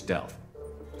we'll use stealth.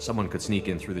 Someone could sneak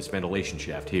in through this ventilation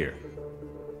shaft here.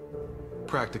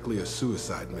 Practically a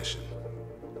suicide mission.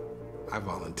 I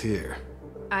volunteer.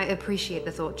 I appreciate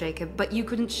the thought, Jacob, but you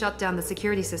couldn't shut down the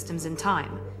security systems in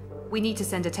time. We need to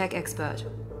send a tech expert.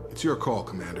 It's your call,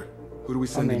 Commander. Who do we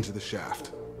send into the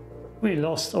shaft? We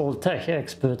lost all tech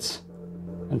experts.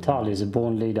 And Tali's a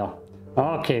born leader.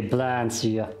 Okay, Bland's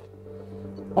here.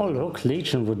 Oh look,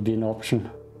 Legion would be an option.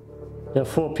 There are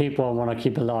 4 people I want to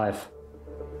keep alive.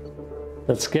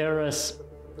 That's Garrus,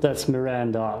 that's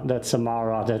Miranda, that's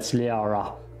Samara, that's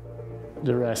Liara.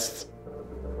 The rest...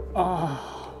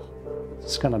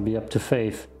 it's gonna be up to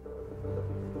Faith.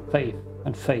 Faith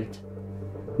and Fate.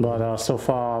 But so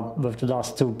far, with the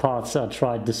last 2 parts, I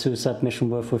tried the suicide mission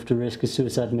with the risky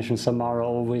suicide mission. Samara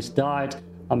always died.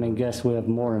 I mean, guess we have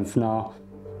more inf now.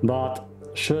 But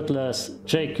shirtless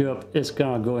Jacob is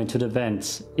gonna go into the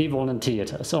vents. He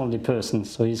volunteered as only person,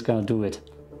 so he's gonna do it.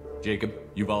 Jacob,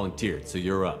 you volunteered, so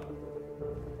you're up.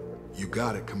 You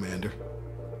got it, Commander.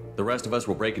 The rest of us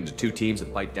will break into 2 teams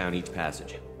and fight down each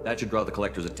passage. That should draw the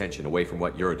collector's attention away from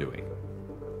what you're doing.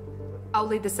 I'll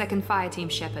lead the second fire team,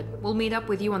 Shepard. We'll meet up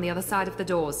with you on the other side of the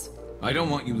doors. I don't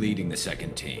want you leading the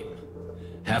second team.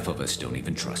 Half of us don't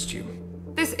even trust you.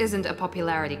 This isn't a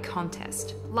popularity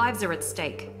contest. Lives are at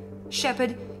stake.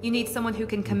 Shepard, you need someone who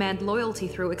can command loyalty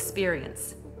through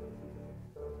experience.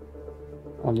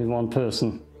 Only one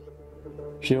person.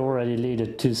 She already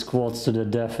leaded 2 squads to the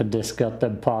death and this got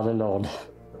them part alone.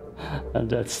 And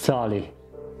that's Tali.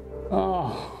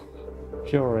 Oh,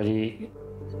 she already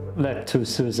led 2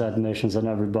 suicide missions and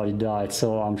everybody died,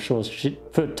 so I'm sure she...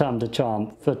 third time the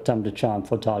charm for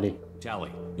Tali.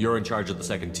 Tali, you're in charge of the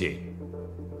second team.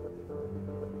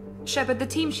 Shepard, the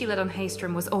team she led on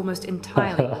Haystrom was almost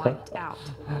entirely wiped out.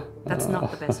 That's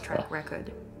not the best track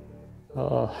record.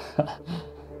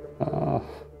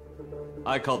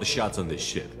 I call the shots on this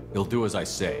ship. He'll do as I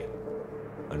say.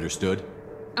 Understood?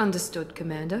 Understood,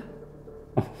 Commander.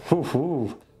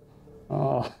 Oh,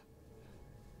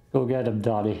 go get him,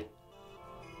 Daddy.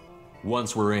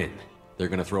 Once we're in, they're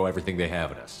gonna throw everything they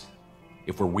have at us.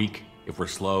 If we're weak, if we're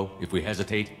slow, if we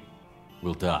hesitate,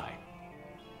 we'll die.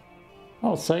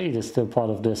 Oh, Saeed is still part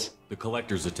of this. The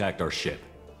Collectors attacked our ship.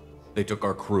 They took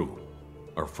our crew,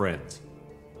 our friends.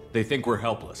 They think we're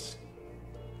helpless.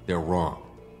 They're wrong.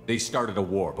 They started a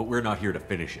war, but we're not here to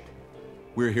finish it.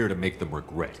 We're here to make them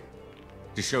regret.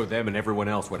 To show them and everyone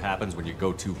else what happens when you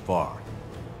go too far.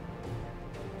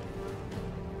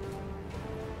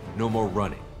 No more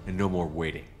running, and no more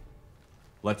waiting.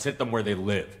 Let's hit them where they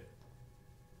live.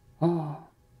 Oh.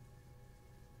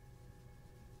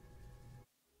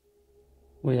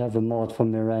 We have a mod for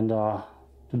Miranda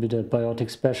to be the biotic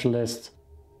specialist,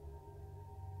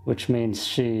 which means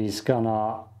she's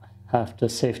gonna have the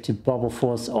safety bubble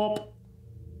force up.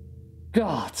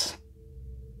 God,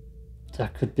 there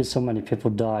could be so many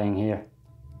people dying here.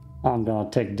 I'm gonna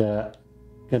take the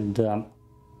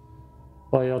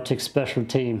biotic special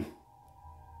team.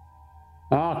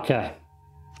 Okay,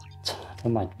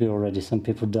 there might be already some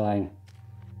people dying.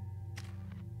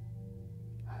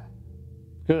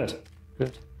 Good,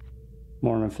 good.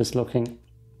 Mornif is looking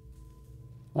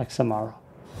like Samara.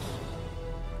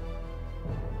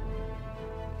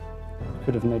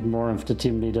 Could have made Mornif the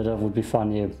team leader, that would be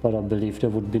funny, but I believe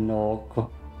there would be no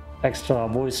extra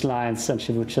voice lines and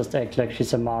she would just act like she's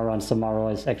Samara, and Samara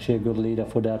is actually a good leader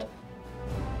for that.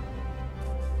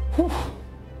 Whew.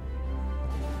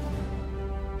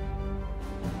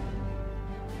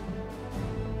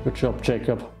 Good job,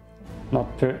 Jacob. Not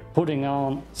putting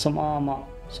on some armor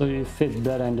so you fit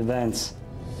better in the vents.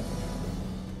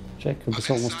 Jacob is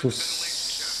almost too...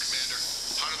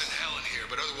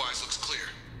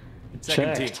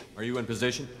 Second team, are you in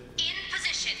position? In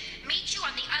position. Meet you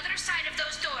on the other side of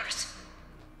those doors.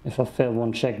 If I fail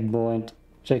one checkpoint,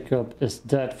 Jacob is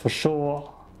dead for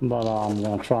sure, but I'm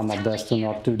gonna try my best to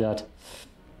not do that.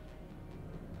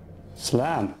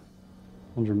 Slam.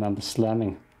 I don't remember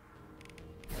slamming.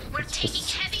 We're taking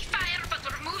heavy fire, but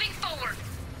we're moving forward.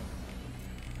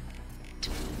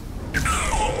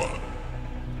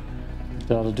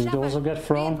 The other dude also get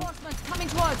thrown. Coming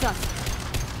towards us.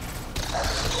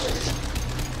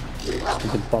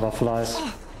 Stupid butterflies.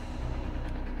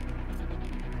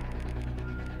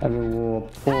 Every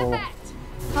warp full.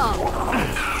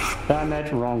 Damn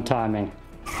it, wrong timing.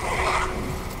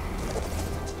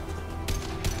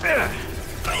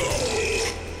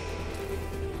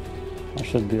 I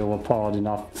should be overpowered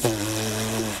enough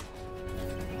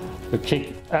to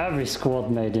kick every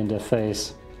squad mate in the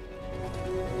face.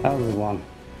 Everyone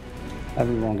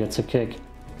gets a kick.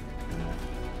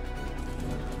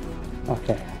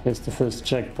 Okay, here's the first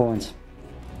checkpoint.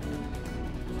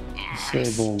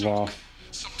 Disable valve.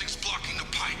 Something's blocking the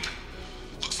pipe.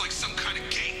 Looks like some kind of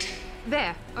gate.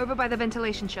 There, over by the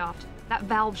ventilation shaft. That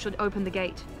valve should open the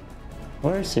gate.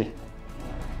 Where is he?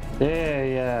 There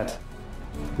yet.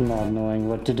 Not knowing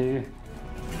what to do.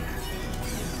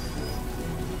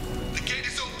 The gate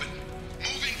is open.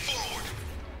 Moving forward.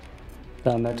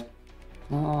 Damn it.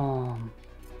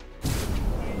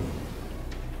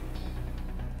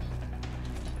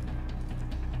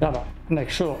 Gotta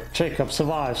make sure Jacob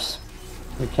survives.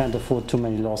 We can't afford too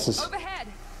many losses. Overhead.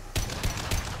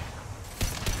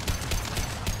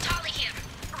 Tolly here.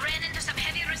 Ran into some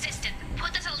heavy resistance.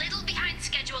 Put us a little behind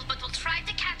schedule, but we'll try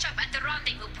to catch up at the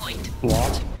rendezvous point.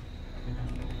 What?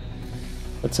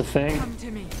 That's a thing? Come to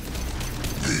me.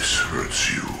 This hurts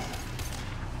you.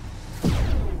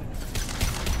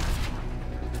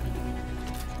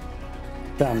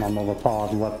 Damn, I'm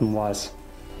overpowered weapon-wise.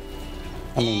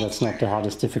 I mean, that's not the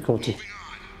hardest difficulty.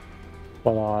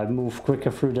 But I moved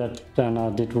quicker through that than I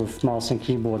did with mouse and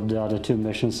keyboard the other two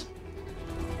missions.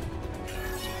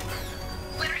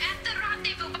 We're at the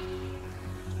rendezvous.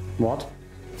 What?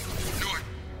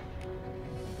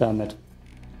 Damn it.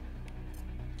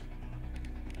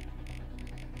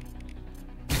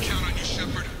 Count on you,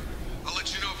 Shepard. I'll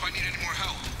let you know if I need any more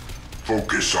help.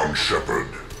 Focus on Shepard.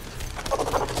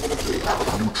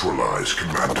 Neutralize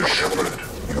Commander Shepard.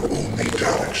 You only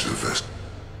damage the vest.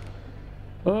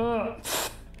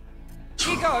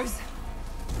 He goes.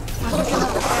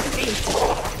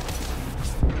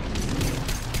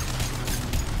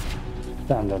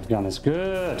 Damn, that gun is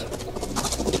good.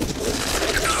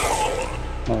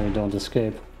 No, you don't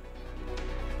escape.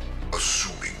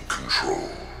 Assuming control.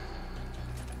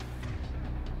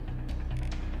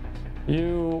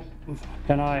 You...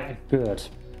 Can I... Good.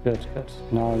 Good, good.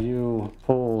 Now you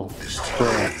pull... This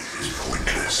delay is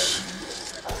pointless.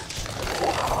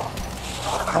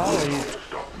 Oh,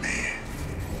 he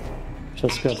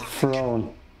just got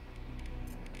thrown.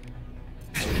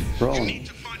 Thrown.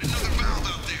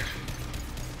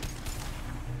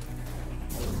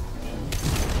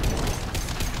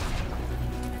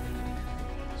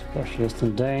 Specialist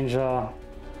in danger.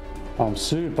 I'm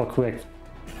super quick.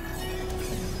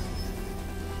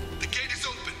 The gate is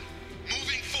open.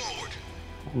 Moving forward.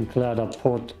 I'm glad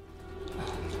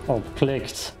I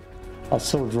clicked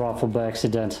assault rifle by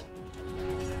accident.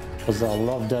 Because I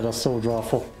love that assault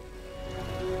rifle.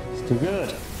 It's too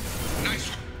good.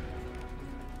 Nice.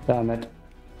 Damn it.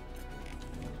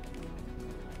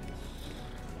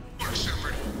 Work,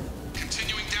 Shepard.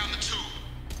 Continuing down the tube.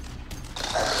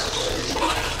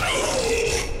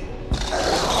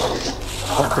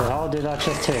 What the hell did I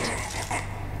just hit?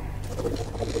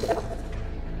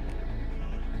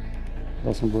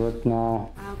 Doesn't work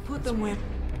now. I'll put them where.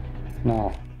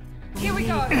 No. Here we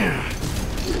go.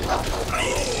 I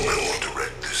will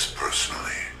direct this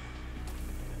personally.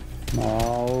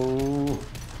 No.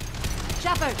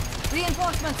 Shepard,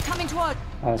 reinforcements coming toward.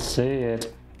 I see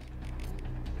it.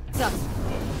 So.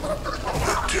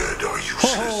 The dead are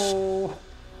useless.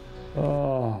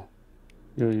 Oh,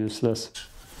 you're useless.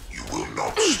 You will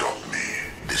not stop me.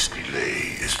 This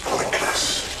delay is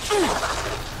pointless.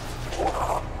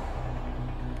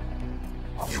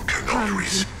 You cannot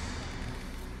resist.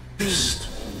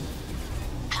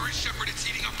 Hurry, Shepard, it's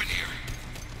heating up in here.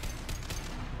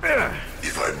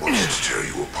 If I must tear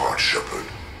you apart, Shepard.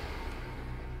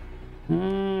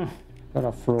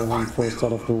 Gotta throw him first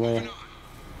out of the way.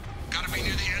 Gotta be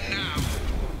near the end now.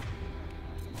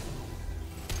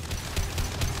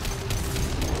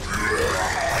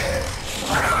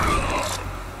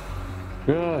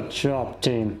 Good job,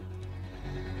 team.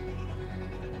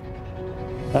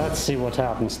 Let's see what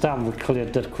happens. Damn, we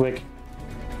cleared that quick.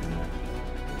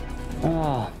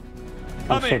 Ah,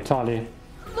 I'm so tired.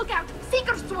 Look out!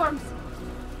 Seeker swarms!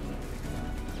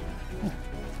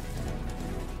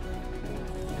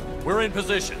 We're in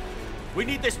position. We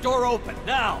need this door open,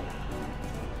 now!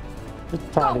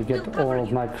 Did probably get all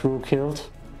of my crew killed.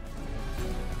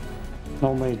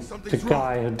 Normally the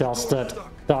guy who does that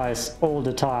dies all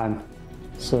the time.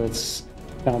 So it's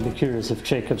gonna be curious if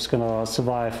Jacob's gonna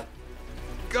survive.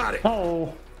 Got it!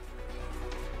 Oh!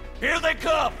 Here they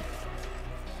come!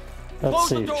 Let's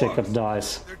see if Jacob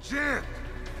dies. They're jammed!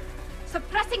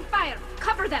 Suppressing fire!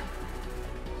 Cover them!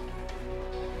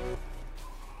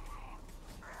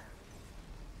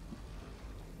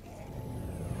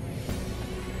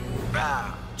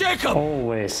 Jacob!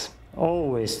 Always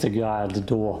the guy at the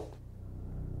door.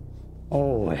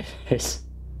 Always.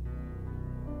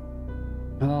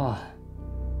 Ah.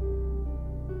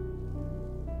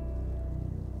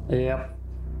 Yep.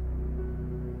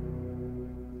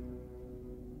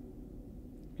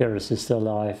 Garrus is still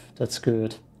alive. That's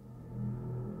good.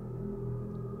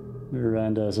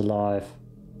 Miranda is alive.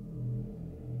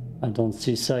 I don't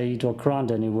see Said or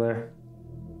Grant anywhere.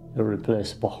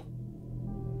 Irreplaceable.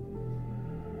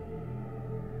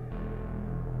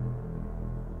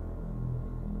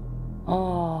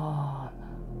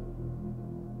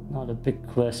 Not a big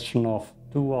question of,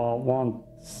 do I want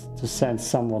to send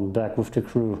someone back with the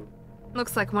crew?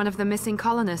 Looks like one of the missing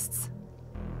colonists.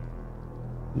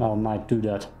 I might do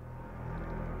that.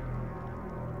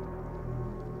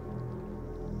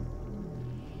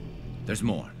 There's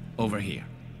more. Over here.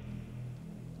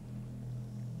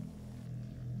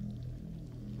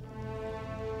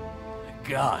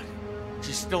 God,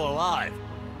 she's still alive.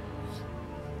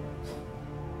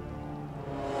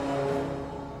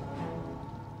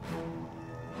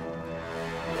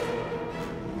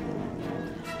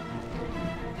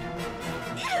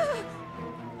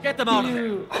 Get them out of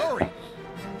there! Hurry!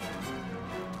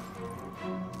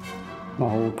 My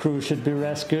whole crew should be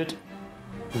rescued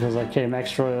because I came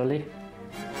extra early.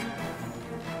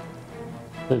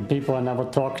 The people I never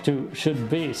talked to should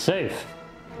be safe.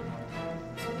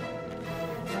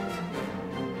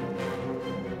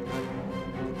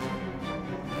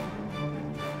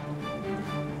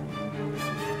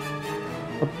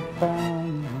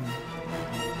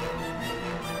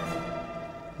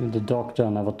 The doctor I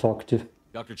never talked to.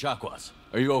 Dr. Chakwas,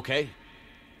 are you okay?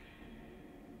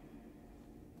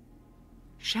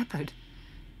 Shepard,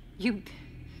 you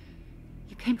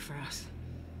came for us.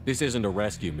 This isn't a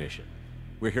rescue mission.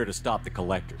 We're here to stop the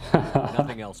collectors.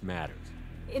 Nothing else matters.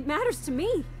 It matters to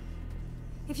me.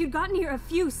 If you'd gotten here a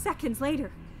few seconds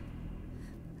later,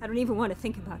 I don't even want to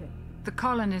think about it. The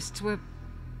colonists were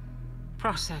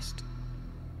processed.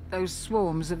 Those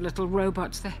swarms of little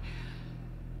robots, they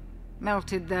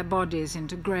melted their bodies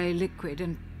into grey liquid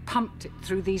and pumped it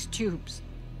through these tubes.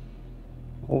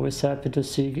 Always happy to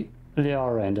see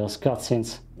Liara in those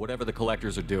cutscenes. Whatever the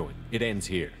collectors are doing, it ends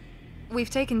here. We've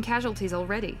taken casualties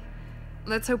already.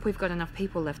 Let's hope we've got enough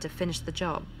people left to finish the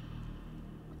job.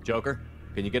 Joker,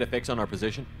 can you get a fix on our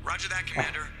position? Roger that,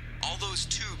 Commander. All those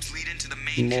tubes lead into the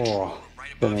main More control room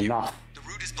right than above you. enough. The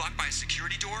route is blocked by a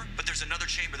security door, but there's another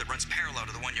chamber that runs parallel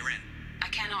to the one you're in. I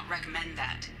cannot recommend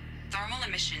that. Thermal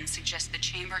emissions suggest the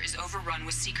chamber is overrun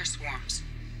with seeker swarms.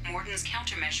 Morden's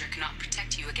countermeasure cannot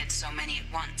protect you against so many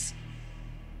at once.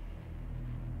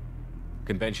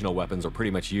 Conventional weapons are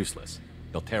pretty much useless.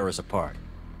 They'll tear us apart.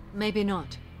 Maybe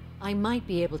not. I might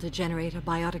be able to generate a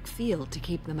biotic field to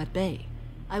keep them at bay.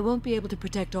 I won't be able to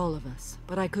protect all of us,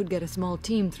 but I could get a small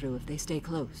team through if they stay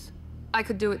close. I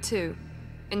could do it too.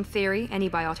 In theory, any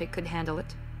biotic could handle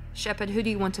it. Shepard, who do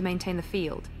you want to maintain the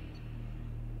field?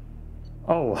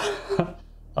 Oh,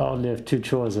 I only have two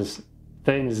choices.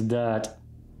 Bane is dead.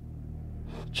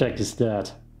 Jack is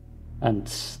dead.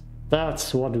 And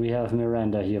that's what we have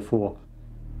Miranda here for.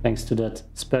 Thanks to that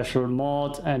special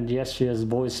mod, and yes, she has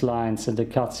voice lines in the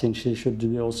cutscene she should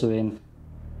be also in.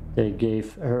 They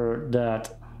gave her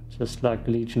that, just like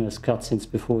Legion has cutscenes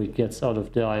before he gets out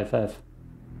of the IFF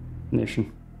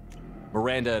mission.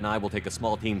 Miranda and I will take a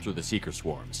small team through the Seeker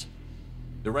swarms.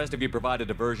 The rest of you provide a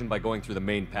diversion by going through the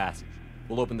main passage.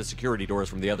 We'll open the security doors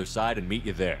from the other side and meet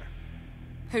you there.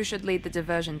 Who should lead the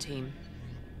diversion team?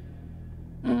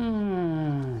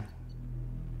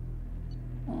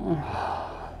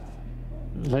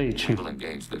 Legion. We'll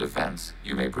engage the defense.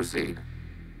 You may proceed.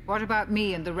 What about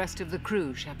me and the rest of the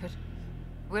crew, Shepard?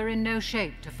 We're in no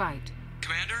shape to fight.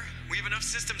 Commander, we have enough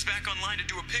systems back online to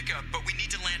do a pickup, but we need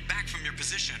to land back from your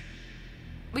position.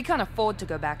 We can't afford to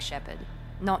go back, Shepard.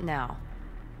 Not now.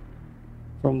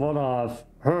 From what I've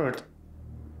heard,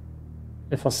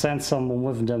 if I send someone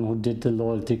with them who did the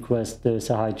loyalty quest, there's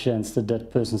a high chance that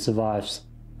that person survives.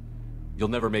 You'll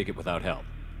never make it without help.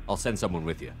 I'll send someone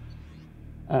with you.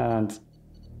 And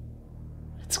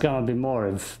it's gonna be more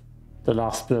if the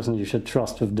last person you should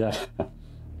trust with that.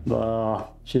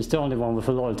 But she's the only one with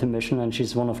a loyalty mission, and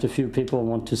she's one of the few people who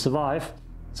want to survive.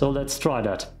 So let's try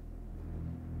that.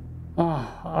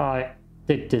 I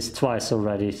did this twice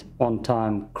already. One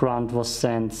time Grant was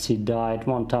sent, she died.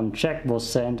 One time Jack was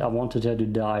sent, I wanted her to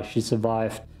die, she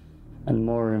survived. And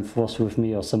Morin was with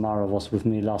me, or Samara was with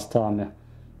me last time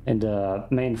in the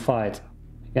main fight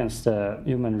against the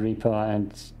Human Reaper,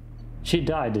 and she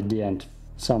died at the end for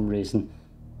some reason.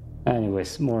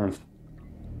 Anyways, Morin.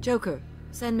 Joker,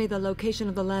 send me the location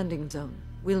of the landing zone.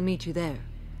 We'll meet you there.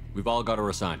 We've all got our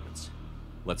assignments.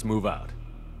 Let's move out.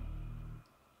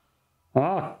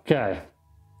 Okay.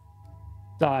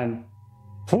 Time.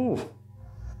 Phew.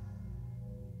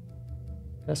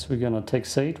 Guess we're gonna take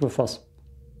Said with us.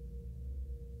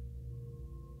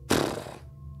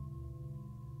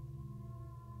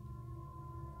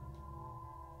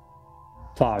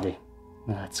 Tardy.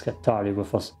 Let's get Tardy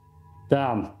with us.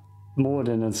 Damn.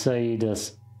 Morden and Said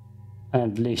as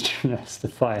and Legion as the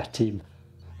fire team.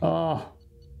 Ah.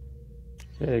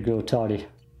 There you go, Tardy.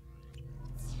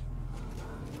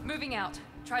 Moving out.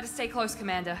 Try to stay close,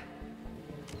 Commander.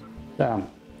 Damn.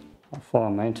 How far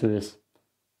am I into this?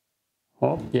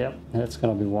 Oh, yeah, that's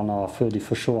gonna be 1 hour 30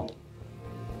 for sure.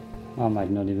 I might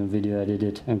not even video edit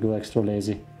it and go extra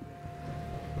lazy.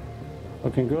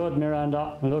 Looking good,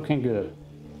 Miranda. Looking good.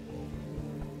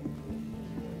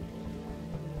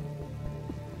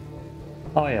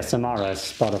 Oh yeah, Samara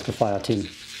is part of the fire team.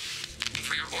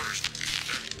 For your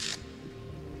orders.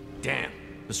 Damn.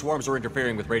 The swarms are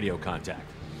interfering with radio contact.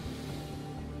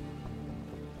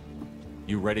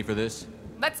 You ready for this?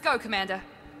 Let's go, Commander.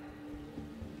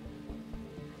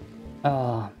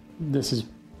 This is,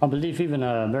 I believe, even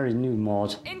a very new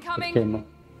mod. Incoming. That came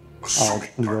out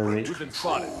very... We've been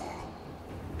spotted.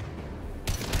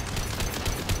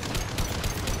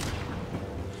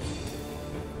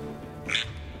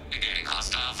 Beginning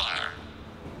hostile fire.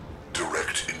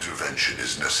 Direct intervention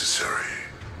is necessary.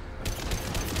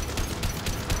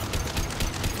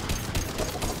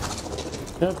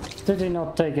 Did he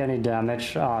not take any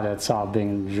damage? Ah, that's our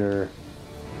Binger.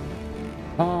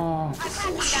 Ah.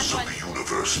 Forces of the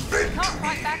universe bend Can't to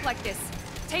fight me. back like this.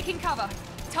 Taking cover.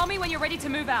 Tell me when you're ready to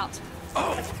move out.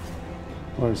 Oh.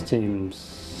 Where's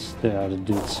teams? They are the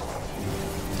dudes.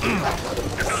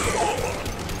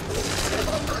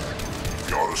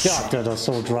 God, that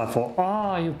assault rifle.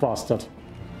 Ah, you bastard.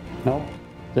 Nope.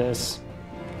 This.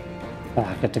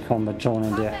 Ah, get the combat drone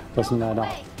in there. Doesn't matter.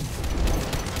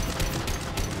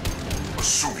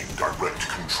 Assuming direct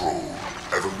control,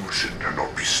 evolution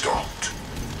cannot be stopped.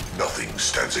 Nothing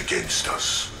stands against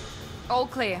us. All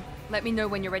clear. Let me know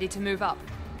when you're ready to move up.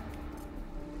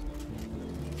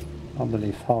 I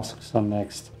believe husks are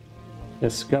next.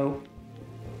 Let's go.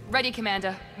 Ready,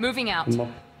 Commander. Moving out.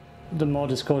 The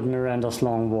mod is called Miranda's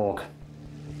Long Walk.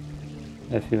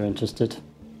 If you're interested.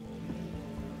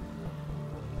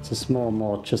 It's a small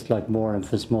mod, just like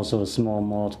Warmth is also a small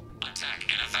mod. Attack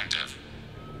ineffective.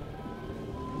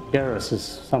 Garrus is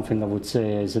something I would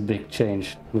say is a big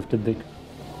change with the big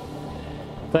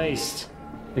face.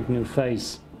 Big new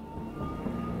face.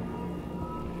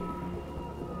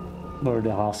 Or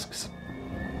the husks.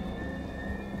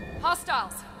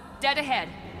 Hostiles! Dead ahead.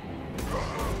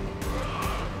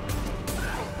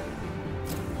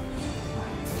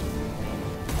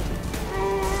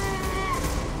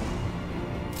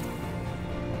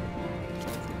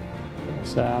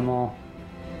 There's ammo.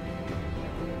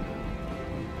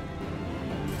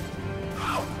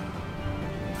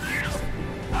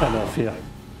 Get off here.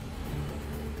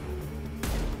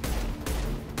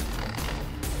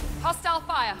 Hostile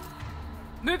fire.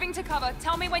 Moving to cover.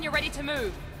 Tell me when you're ready to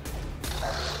move.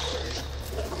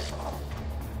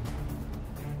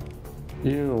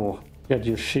 You get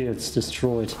your shields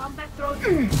destroyed.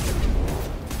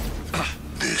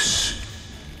 This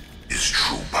is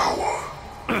true power.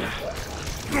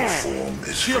 Your form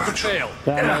is fragile.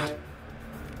 Damn it.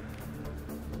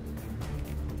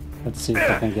 Let's see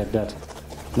if I can get that.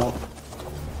 Nope.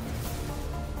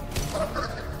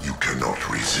 You cannot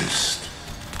resist.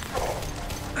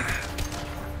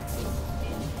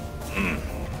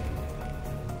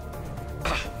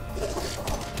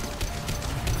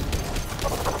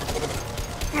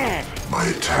 My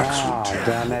attacks will tear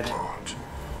damn you it. apart.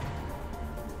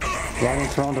 Right in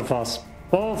front of us.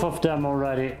 Both of them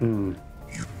already.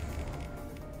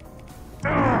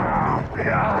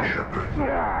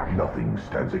 Shepard. Nothing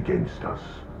stands against us.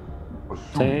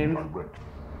 Team. Direct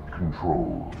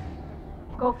control.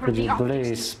 Go for Could the you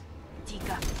please?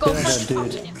 Go Kill for that the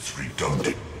dude. It's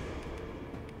redundant.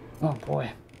 Oh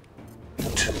boy.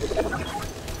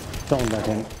 Don't let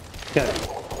him get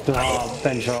to our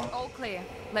bencher. All clear.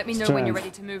 Let me know when you're Strength.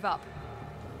 ready to move up.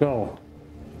 Go.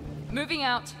 Moving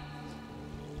out.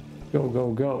 Go,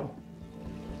 go, go.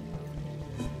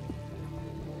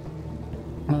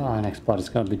 Next part is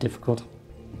gonna be difficult.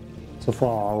 So far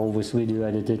I always video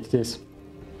edited this.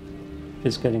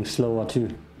 It's getting slower too.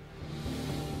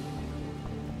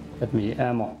 Get me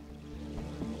ammo.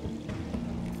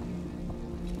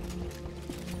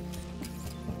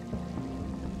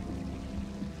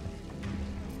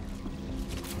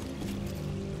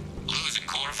 Losing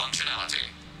core functionality.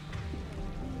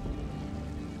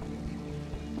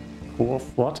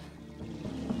 What?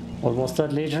 What was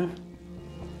that, Legion?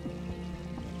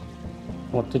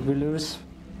 What did we lose?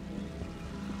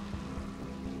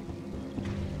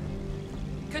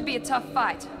 Could be a tough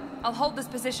fight. I'll hold this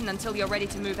position until you're ready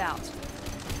to move out.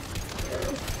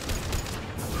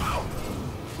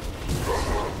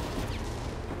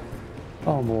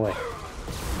 Oh boy.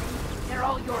 They're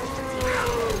all yours to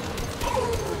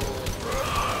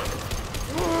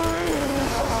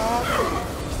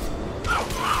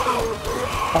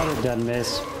How did that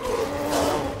miss?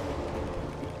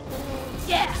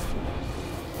 Yeah.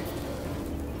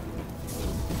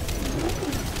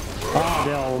 Ah,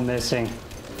 they're all missing.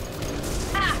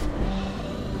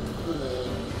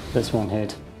 This one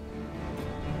hit.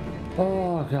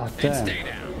 Oh god damn. Stay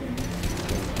down.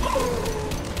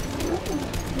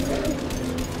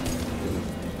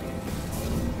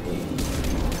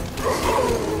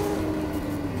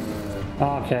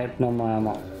 Okay, no more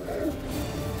ammo.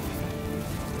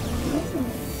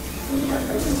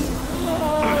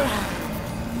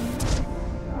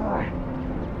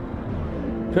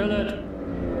 Kill it!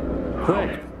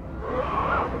 Quick!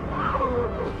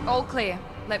 All clear.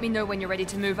 Let me know when you're ready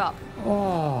to move up.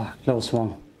 Oh, close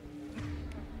one.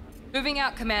 Moving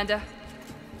out, Commander.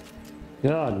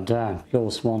 God damn,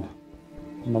 close one.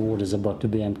 My water is about to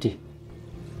be empty.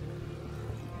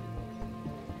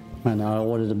 And I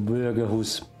ordered a burger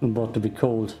who's about to be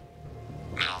cold.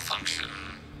 Malfunction.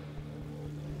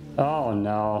 Oh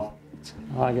no.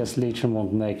 I guess Legion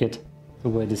won't make it. The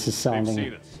way this is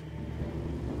sounding.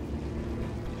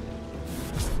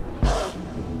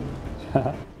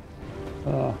 I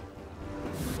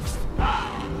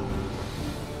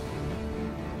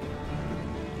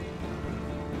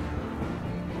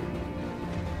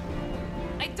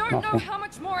don't know how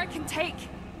much more I can take.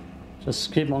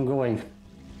 Just keep on going.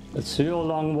 It's your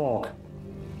long walk.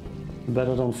 You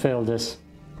better don't fail this.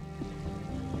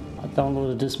 I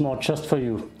downloaded this mod just for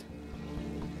you.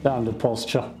 Down the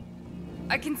posture.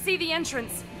 I can see the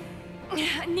entrance.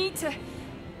 I need to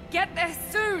get there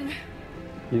soon.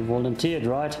 You volunteered,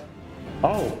 right?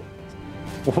 Oh!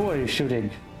 Who are you shooting?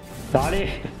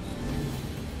 Daddy?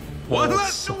 One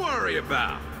less to worry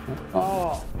about.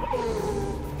 Oh,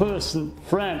 person,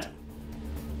 friend.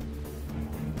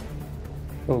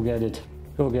 Go get it.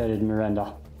 Go get it,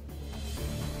 Miranda.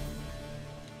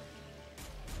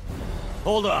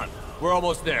 Hold on. We're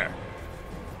almost there.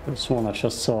 This one I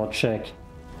just saw a check.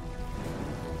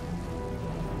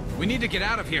 We need to get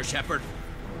out of here, Shepard.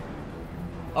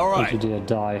 All right. Don't you dare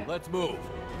die. Let's move.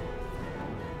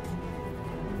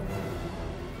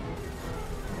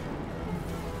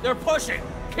 They're pushing.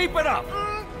 Keep it up.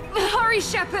 Hurry,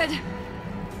 Shepard.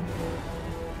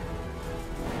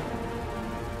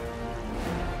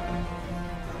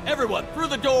 Everyone, through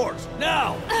the doors,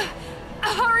 now!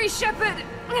 Hurry, Shepard!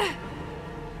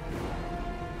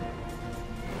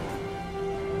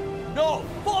 No!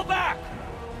 Fall back!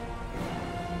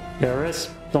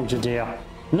 Garrus, don't you dare.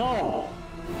 No!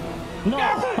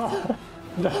 No!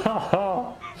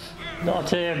 No! Not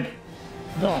him!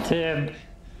 Not him!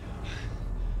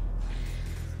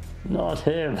 Not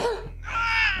him!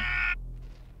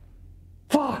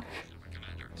 Fuck!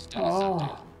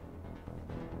 Oh.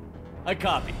 I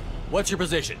copy. What's your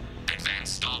position?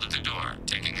 Advance stalled at the door,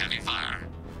 taking heavy fire.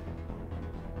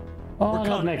 Oh,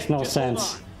 that makes no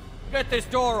sense. Get this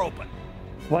door open.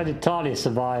 Why did Tali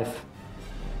survive?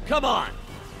 Come on.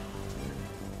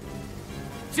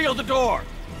 Seal the door.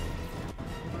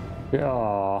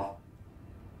 Yeah.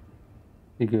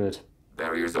 Be good.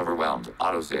 Barriers overwhelmed.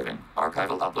 Autosaving.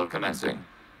 Archival upload commencing.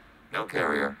 No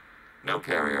carrier. No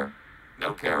carrier.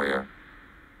 No carrier.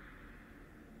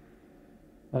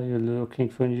 Are you looking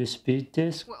for a new speed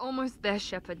disk? We're almost there,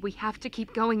 Shepard. We have to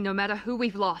keep going no matter who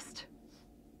we've lost.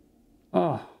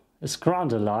 Oh, is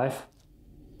Grant alive?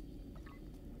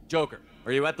 Joker,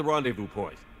 are you at the rendezvous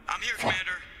point? I'm here,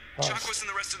 Commander. Chakwas and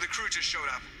the rest of the crew just showed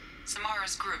up.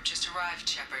 Samara's group just arrived,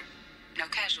 Shepard. No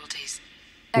casualties.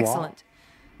 Excellent.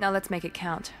 Now let's make it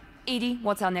count. Edie,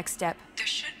 what's our next step? There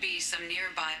should be some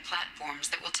nearby platforms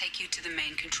that will take you to the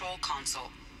main control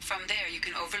console. From there, you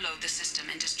can overload the system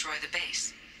and destroy the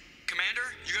base.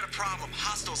 Commander, you got a problem.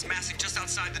 Hostiles massing just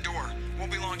outside the door.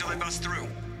 Won't be long till they bust through.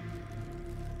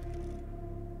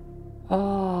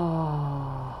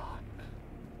 Oh.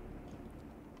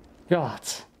 God.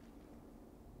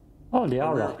 Oh, The rear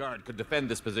Liara. guard could defend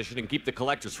this position and keep the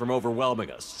collectors from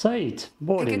overwhelming us. Say it. Pick a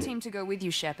Boarding. team to go with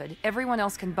you, Shepard. Everyone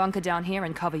else can bunker down here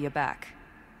and cover your back.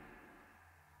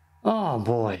 Oh,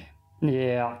 boy.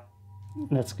 Yeah.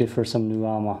 Let's give her some new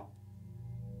armor.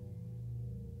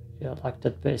 Yeah, I like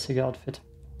that basic outfit.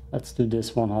 Let's do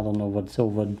this one. I don't know what's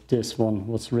over this one.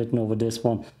 What's written over this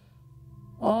one.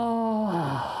 Oh,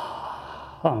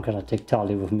 I'm gonna take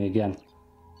Tali with me again.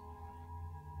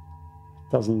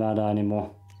 Doesn't matter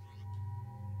anymore.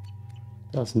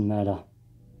 Doesn't matter.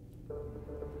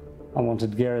 I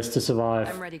wanted Garrus to survive.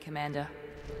 I'm ready, Commander.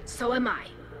 So am I.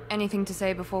 Anything to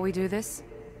say before we do this?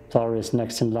 Tari is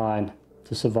next in line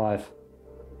to survive.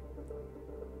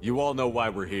 You all know why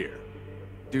we're here.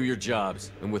 Do your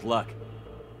jobs, and with luck,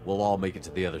 we'll all make it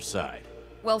to the other side.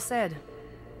 Well said.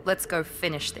 Let's go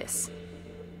finish this.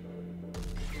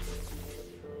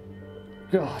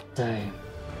 God damn.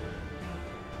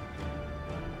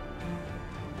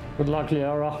 Good luck,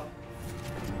 Liara.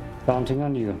 Counting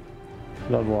on you.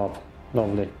 Level up.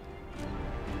 Lovely.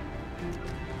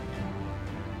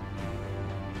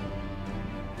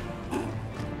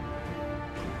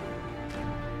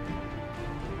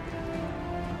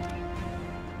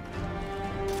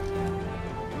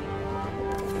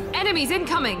 Enemies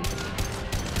incoming!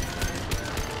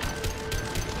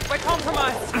 We're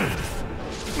compromised.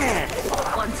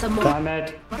 Want some more? Damn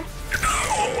it.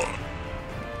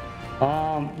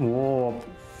 Warp.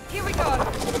 Here we go.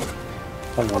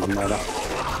 That doesn't matter.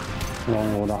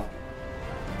 Wrong order.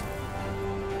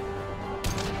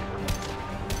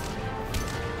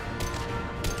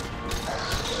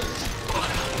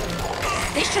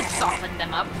 They should soften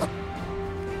them up.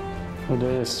 It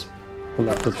is.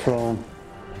 Collect the throne.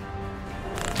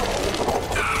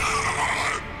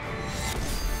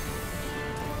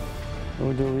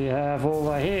 Who do we have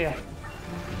over here?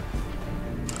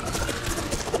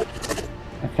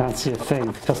 I can't see a thing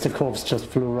because the corpse just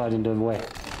flew right into the way.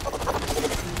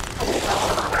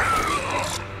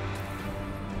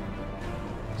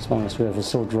 As long as we have a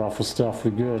soldier for stuff,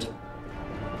 we're good.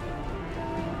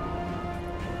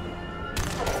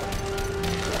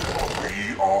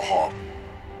 We are hot.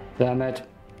 Damn it.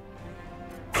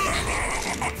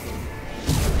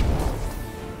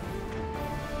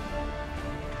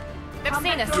 They've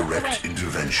seen us. Direct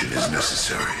intervention is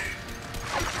necessary.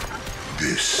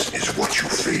 This is what you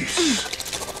face.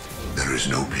 There is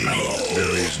no pain.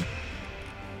 There is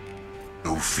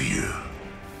no fear.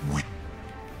 We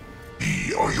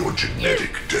We are your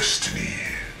genetic destiny.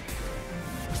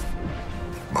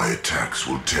 My attacks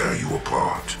will tear you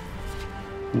apart.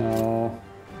 No.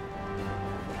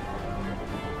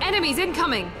 Enemies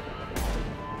incoming!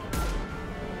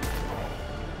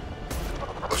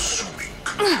 Assuming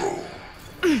control.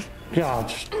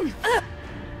 God.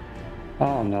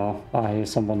 Oh no, I hear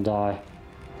someone die.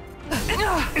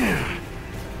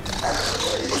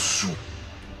 Assuming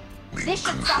This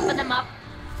should soften them up.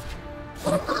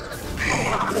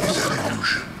 pain is an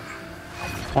illusion.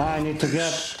 I need to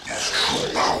get Is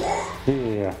true power.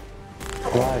 here.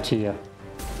 Right here.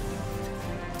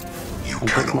 You And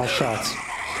take cannot my shots.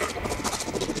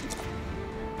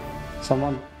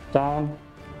 Someone down?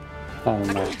 I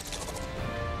don't know.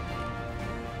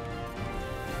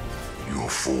 Your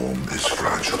form is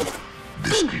fragile.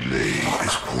 This delay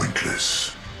is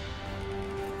pointless.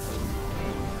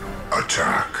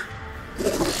 Attack.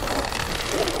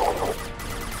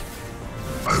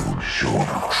 I will show you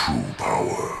true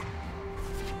power.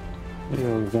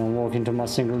 You're gonna walk into my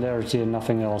singularity and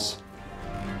nothing else.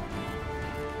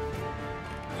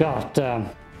 God damn.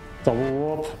 Double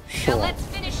warp? Now Sure. let's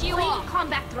finish you off.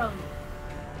 Combat drone.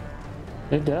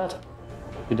 He dead?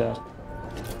 He dead.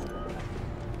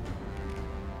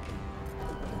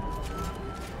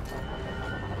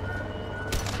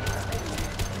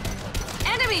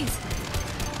 Enemies!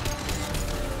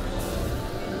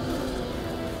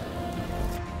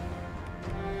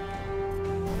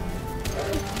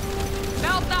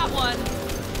 Felt that one!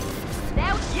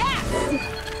 Now, yes!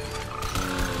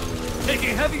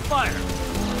 Taking heavy fire.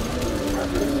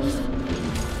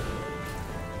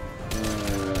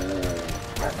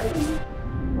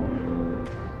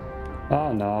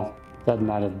 Oh no, that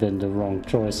might have been the wrong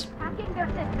choice. Hacking their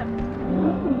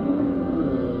system.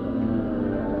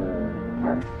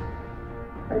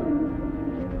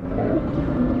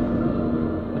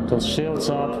 Put those shields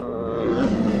up.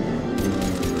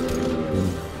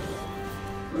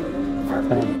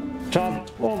 And jump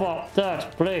over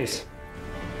that, please.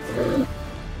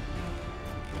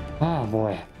 Oh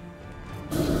boy.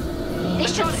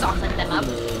 This should soften them up.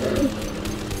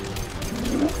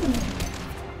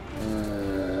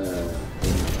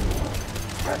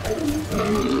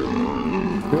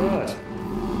 Good.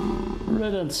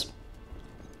 Riddance.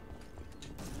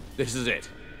 This is it.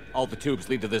 All the tubes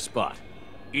lead to this spot.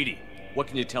 Edie, what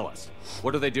can you tell us?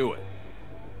 What are they doing?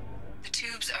 The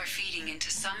tubes are feeding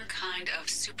into some kind of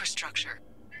superstructure.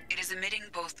 It is emitting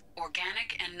both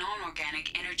organic and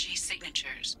non-organic energy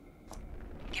signatures.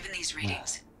 Given these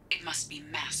readings, it must be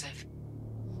massive.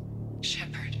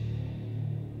 Shepard,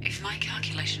 if my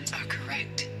calculations are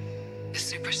correct, the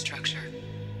superstructure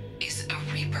is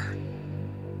a Reaper.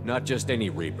 Not just any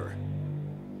Reaper.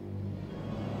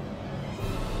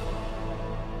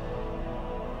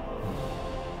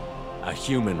 A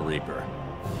human Reaper.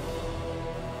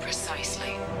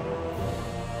 Precisely.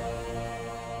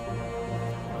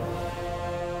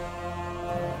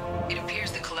 It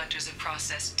appears the collectors have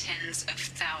processed tens of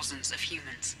thousands of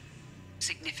humans.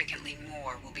 Significantly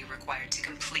more will be required to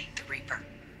complete the Reaper.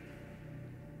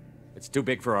 It's too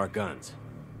big for our guns.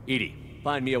 Edie,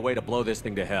 find me a way to blow this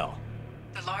thing to hell.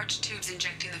 The large tubes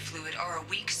injecting the fluid are a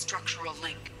weak structural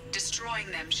link. Destroying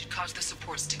them should cause the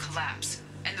supports to collapse,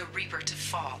 and the Reaper to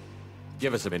fall.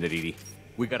 Give us a minute, Edie.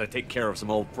 We gotta take care of some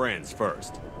old friends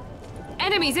first.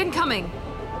 Enemies incoming!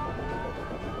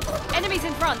 Enemies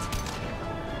in front!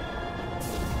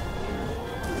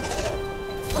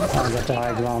 I got the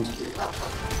high ground.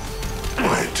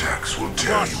 My attacks will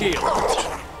tear you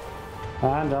apart.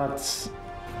 And that's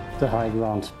the high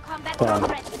ground.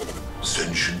 Combat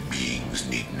Sentient beings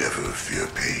need never fear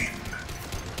pain.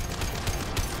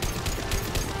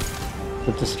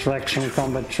 The distraction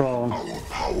combat drone. Our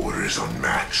power is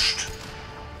unmatched.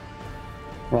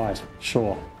 Right,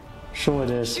 sure. Sure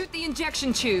it is. Shoot the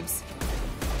injection tubes!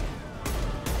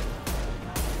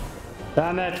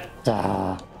 Damn it!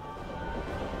 Ah.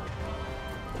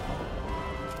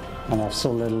 And I have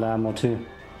so little ammo too.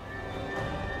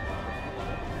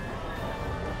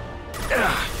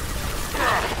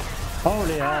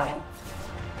 Holy hell!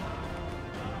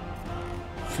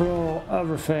 Throw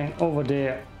everything over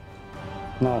there.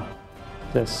 No,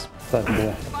 this bad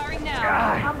boy. Firing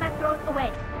now. Combat drone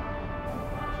away.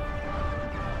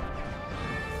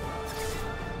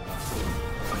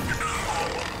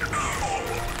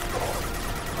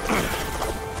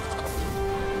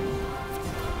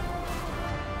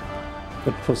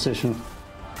 Good position.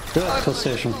 Good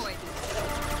position.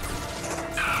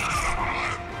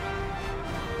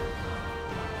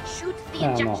 Shoot the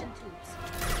Ammo. injection tubes.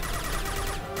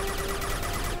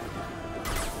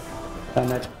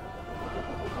 Damn it.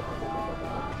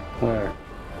 Where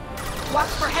Watch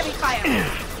for heavy fire.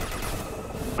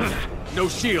 No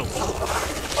shield.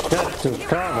 Get to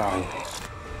cover.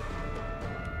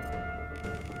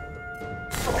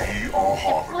 We are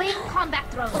harbored. Deploying combat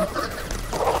drones.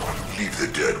 Leave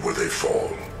the dead where they fall.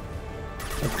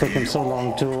 It took him so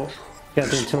long to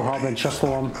get into Harbinger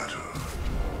form.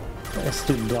 Yes,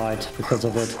 he died because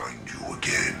of it. Find you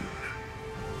again.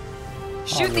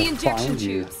 Shoot the injection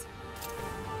tubes.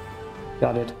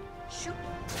 Got it. Shoot.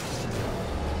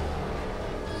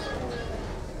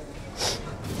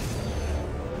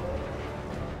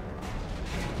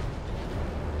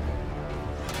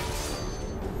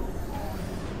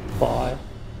 Bye.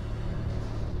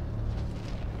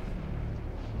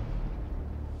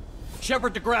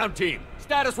 Shepard to ground team.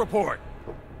 Status report.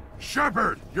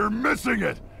 Shepard, you're missing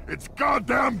it. It's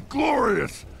goddamn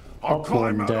glorious. I'll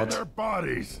climb out on their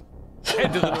bodies.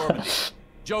 Head to the Normandy.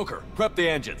 Joker, prep the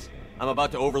engines. I'm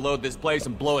about to overload this place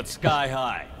and blow it sky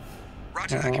high.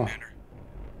 Roger that, Commander.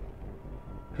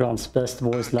 Grant's best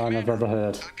voice line I've ever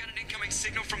heard. I've got an incoming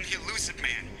signal from the elusive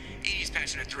man. EDI's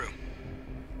patching it through.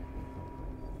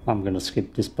 I'm gonna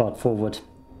skip this part forward.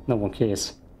 No one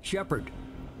cares. Shepard,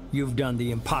 you've done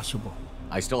the impossible.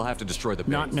 I still have to destroy the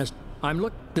base. Not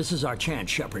necessarily. This is our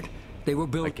chance, Shepard. They were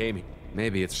built. I came here.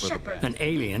 Maybe it's for the... An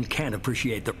alien can't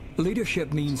appreciate the...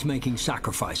 Leadership means making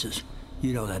sacrifices.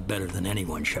 You know that better than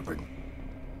anyone, Shepard.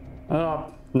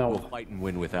 No. We'll fight and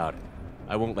win without it.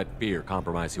 I won't let fear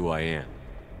compromise who I am.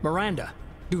 Miranda,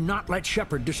 do not let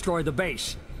Shepard destroy the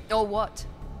base. Or what?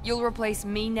 You'll replace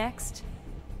me next?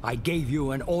 I gave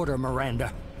you an order,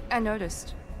 Miranda. I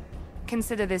noticed.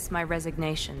 Consider this my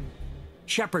resignation.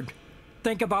 Shepard,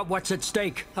 think about what's at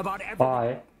stake. About everything.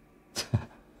 Bye.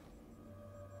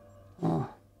 Oh.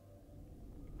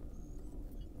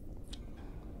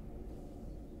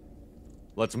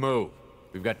 Let's move.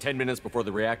 We've got 10 minutes before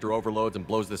the reactor overloads and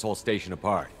blows this whole station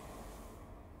apart.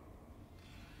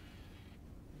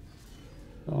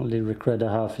 The only regret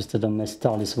I have is that I missed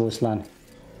Dali's voice line.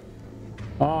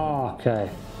 Oh, okay.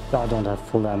 I don't have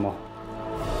full ammo.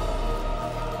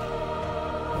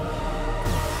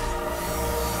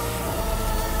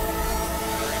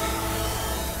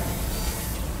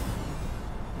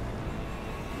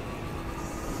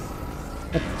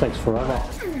 That takes forever.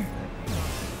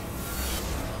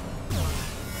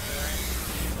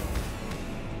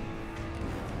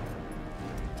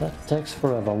 That takes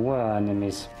forever. Where are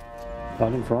enemies?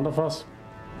 Right in front of us?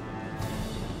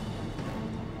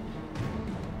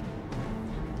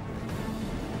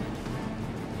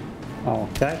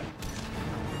 Okay.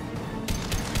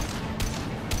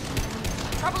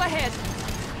 Trouble ahead.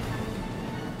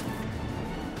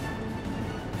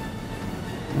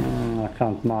 I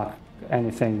can't mark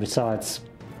anything besides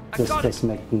this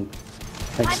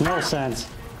makes no sense.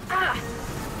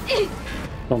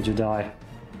 Don't you die.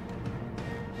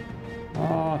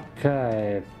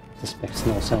 Okay, this makes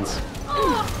no sense.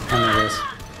 Anyways.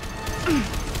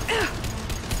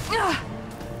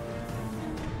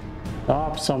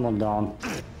 Up, someone down.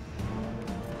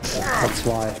 That's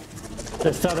why.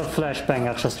 Is that a flashbang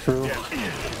I just threw?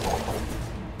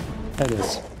 It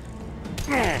is.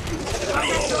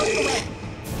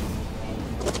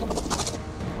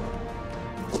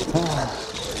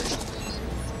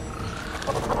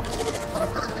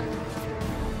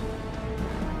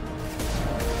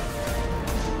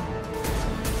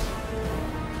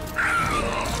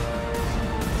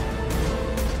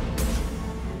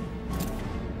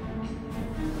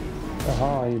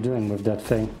 How are you doing with that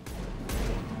thing?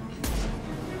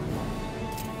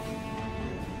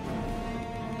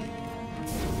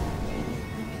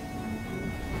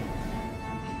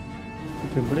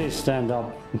 Could you please stand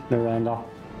up, Miranda?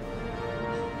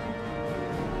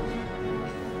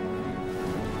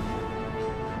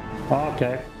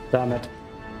 Okay, damn it.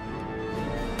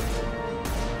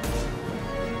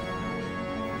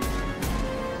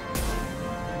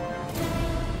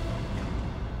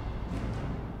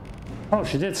 Oh,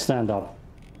 she did stand up.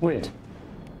 Weird.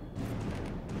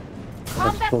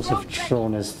 That explosive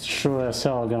drone is sure as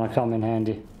hell gonna come in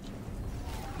handy.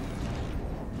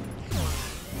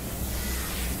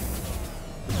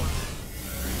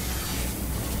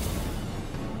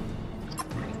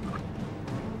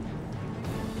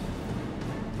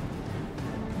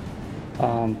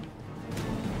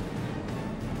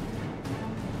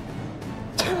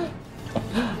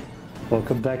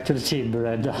 Welcome back to the team,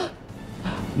 Miranda.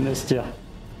 Missed ya.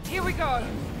 Here we go.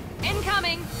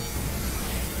 Incoming.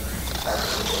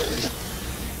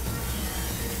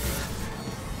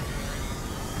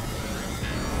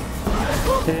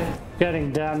 Okay,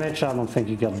 getting damage. I don't think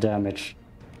you got damage.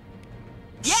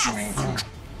 Yes.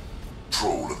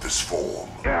 Control of this form.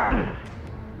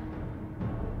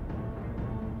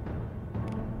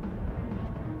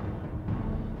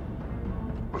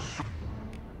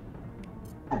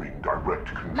 direct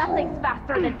control. Nothing's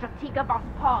faster than Strategic Boss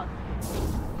Paws.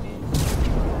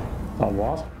 Oh,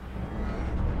 what?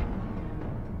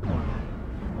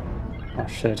 Oh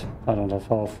shit, I don't have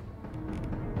health.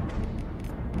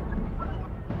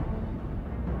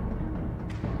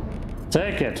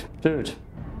 Take it, dude.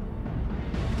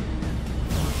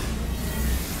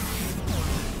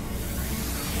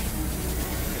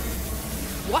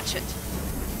 Watch it.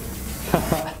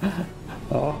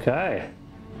 Okay,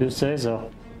 you say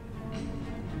so.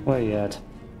 Where you at?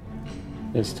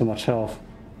 There's too much health.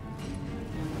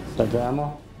 Is that the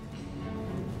ammo?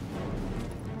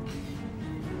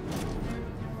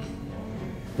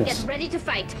 Yes. Get ready to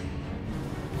fight.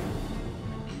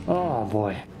 Oh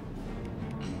boy.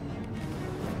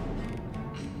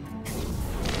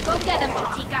 Go get him,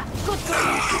 Chica. Good girl.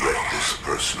 I will direct this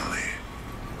personally.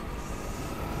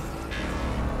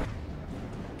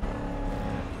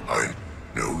 I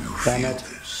know you feel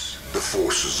this. The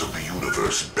forces of the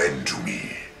universe bend to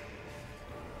me.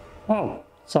 Oh,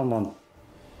 someone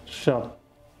shot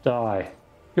die.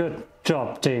 Good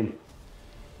job, team.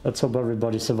 Let's hope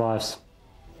everybody survives.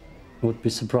 Would be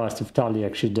surprised if Tali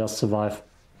actually does survive.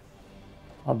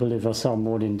 I believe I saw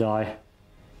Modin die.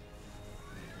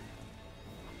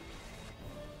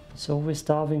 So we're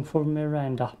starving for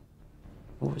Miranda.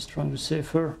 Always trying to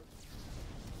save her.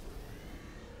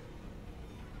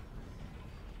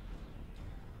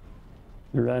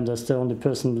 Miranda's the only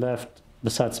person left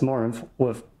besides Morinth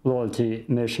with loyalty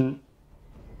mission.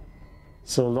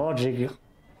 So logic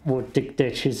would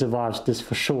dictate she survives this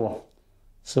for sure.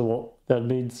 So that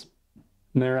means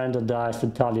Miranda dies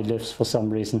and Tali lives for some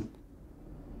reason.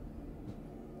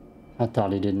 And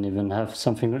Tali didn't even have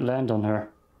something to land on her.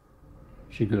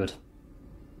 She good.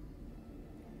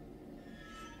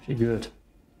 She good.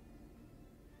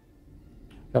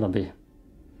 Gotta be.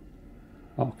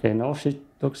 Okay, no, she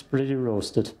looks pretty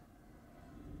roasted.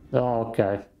 Oh,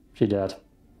 okay. She dead.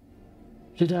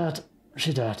 She dead.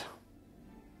 She dead.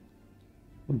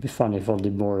 Would be funny if only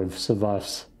Morinth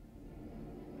survives.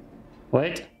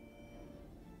 Wait.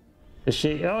 Is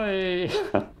she? Oi!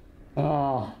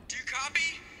 Oh. Do you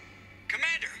copy?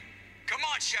 Commander! Come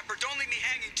on, Shepard, don't leave me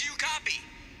hanging. Do you copy?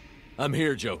 I'm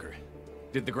here, Joker.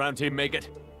 Did the ground team make it?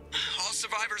 All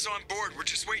survivors on board. We're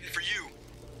just waiting for you.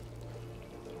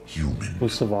 Human. Who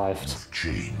survived? You've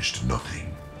changed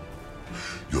nothing.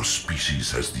 Your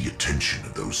species has the attention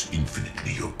of those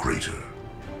infinitely or greater.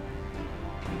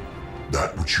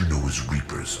 That which you know as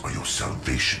Reapers are your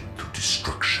salvation through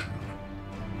destruction.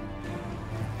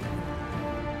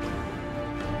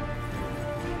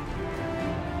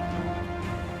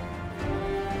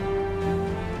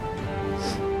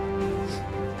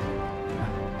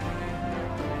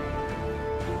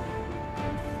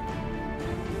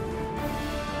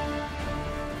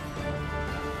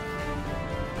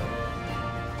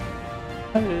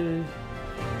 Hey.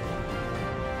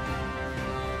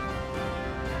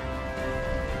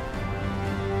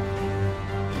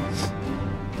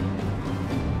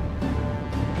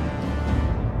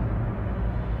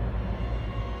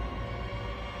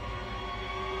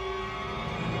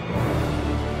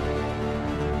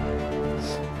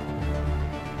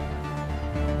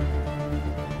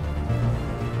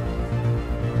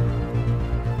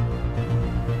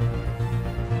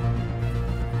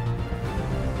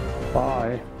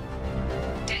 Bye.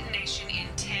 Detonation in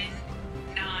 10,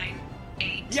 9,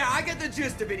 8. Yeah, I get the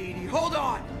gist of it, Edie. Hold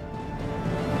on.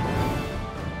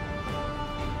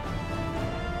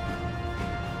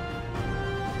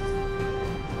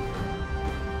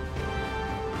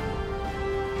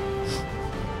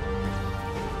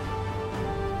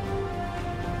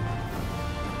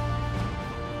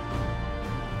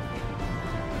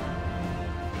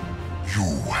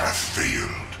 You have failed.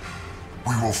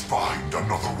 We will find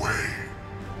another way.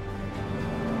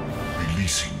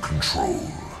 Releasing control.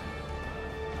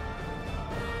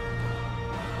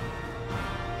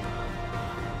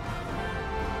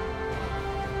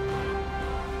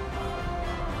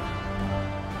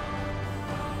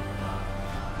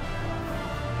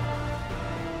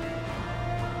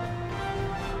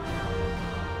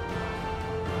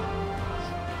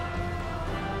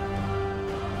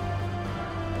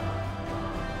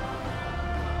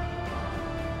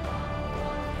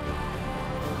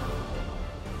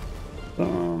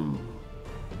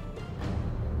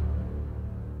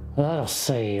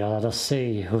 Let us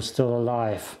see who's still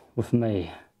alive with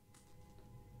me.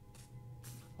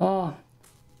 Oh,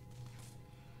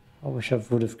 I wish I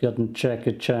would have gotten Jack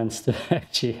a chance to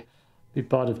actually be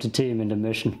part of the team in the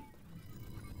mission.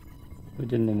 We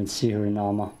didn't even see her in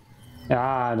armor.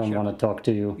 I don't want to talk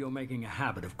to you. You're making a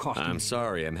habit of costing. I'm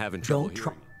sorry, I'm having trouble Don't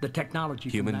try the technology.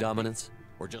 Human dominance?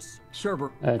 Or just...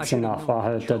 Server, That's enough. I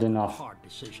heard that enough.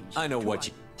 I know what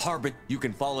you... Harbor, you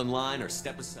can fall in line or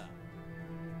step aside.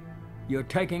 You're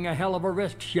taking a hell of a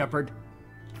risk, Shepard.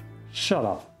 Shut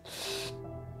up.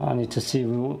 I need to see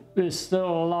who is still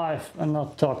alive and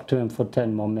not talk to him for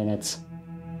 10 more minutes.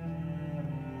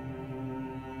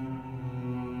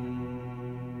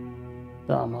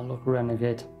 Damn, I look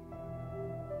renegade.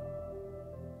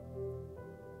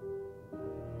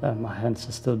 Damn, my hands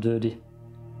are still dirty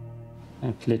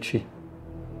and glitchy.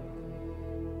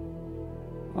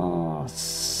 Oh,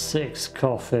 6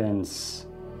 coffins.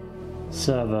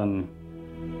 7.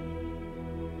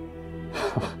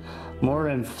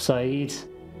 Morim Said.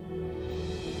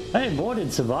 Hey, Mordin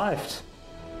survived.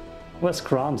 Where's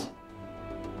Grant?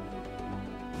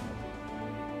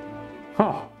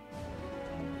 Huh.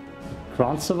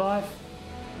 Grant survived?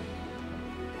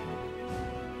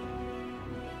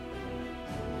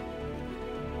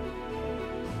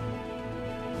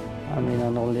 I mean, I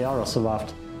know Liara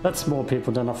survived. That's more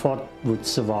people than I thought would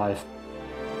survive.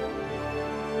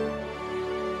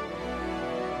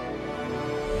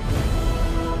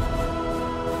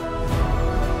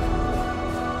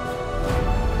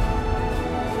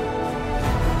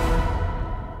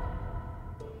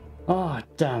 Oh,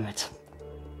 damn it.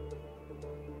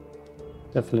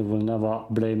 Definitely will never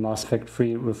play Mass Effect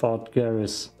 3 without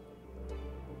Garrus.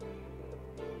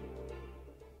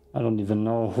 I don't even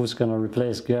know who's gonna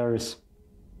replace Garrus.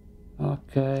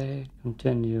 Okay,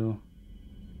 continue.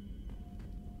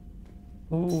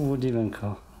 Who would even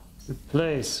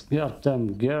replace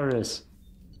goddamn Garrus?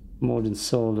 Modern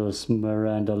Soldiers,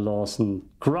 Miranda, Lawson,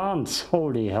 Grant.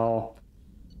 Holy hell!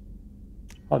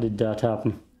 How did that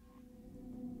happen?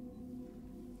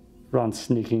 Grant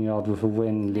sneaking out with a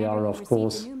win. Liara, of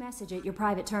course. A new message at your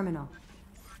private terminal.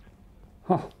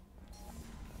 Huh.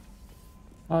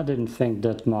 I didn't think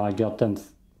that my goddamn...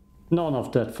 None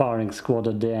of that firing squad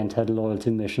at the end had loyalty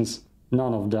missions.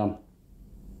 None of them.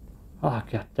 Ah,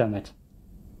 god damn it.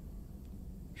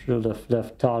 Should have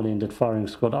left Tali in that firing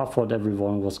squad. I thought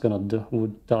everyone was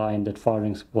would die in that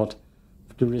firing squad.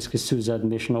 To risk a suicide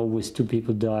mission, always 2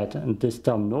 people died, and this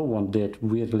time no one did,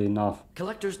 weirdly enough.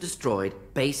 Collectors destroyed,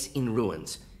 base in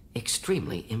ruins.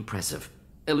 Extremely impressive.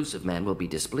 Elusive man will be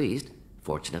displeased.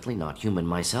 Fortunately not human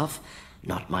myself.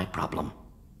 Not my problem.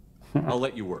 I'll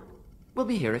let you work. We'll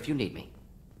be here if you need me.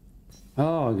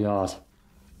 Oh god.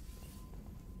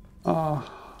 Oh.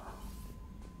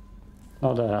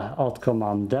 Not an outcome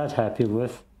I'm that happy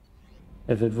with.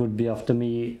 If it would be after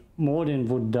me, Mordin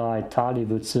would die, Tali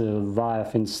would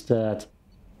survive instead.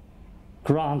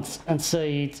 Grant and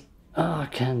Said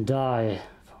can die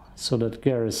so that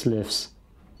Garrus lives.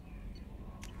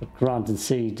 But Grant and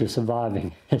Said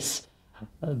surviving is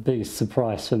the biggest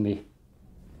surprise for me.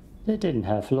 They didn't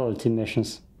have loyalty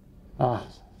missions.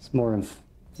 Smorin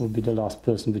would be the last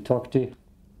person we talk to.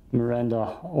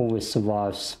 Miranda always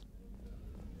survives.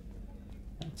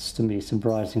 It's to me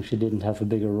surprising she didn't have a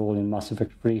bigger role in Mass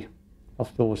Effect 3.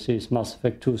 After all, she's Mass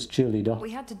Effect 2's cheerleader. We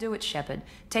had to do it, Shepard.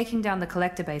 Taking down the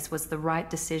collector base was the right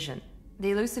decision. The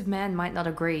elusive man might not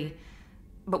agree,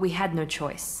 but we had no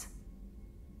choice.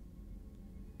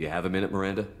 You have a minute,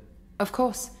 Miranda? Of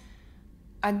course.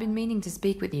 I'd been meaning to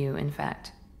speak with you, in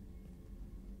fact.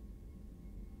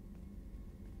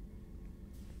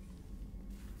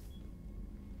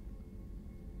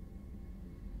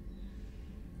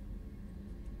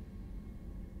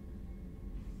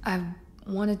 I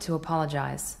wanted to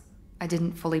apologize. I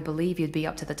didn't fully believe you'd be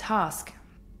up to the task,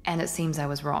 and it seems I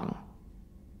was wrong.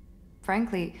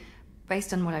 Frankly,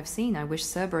 based on what I've seen, I wish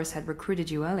Cerberus had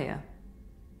recruited you earlier.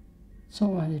 So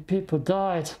many people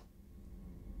died.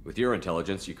 With your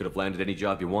intelligence, you could have landed any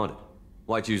job you wanted.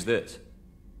 Why choose this?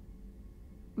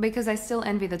 Because I still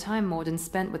envy the time Mordin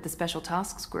spent with the Special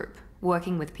Tasks Group,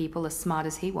 working with people as smart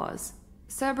as he was.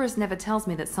 Cerberus never tells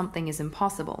me that something is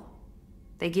impossible.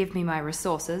 They give me my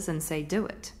resources and say do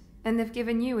it. And they've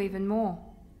given you even more.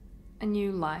 A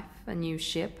new life, a new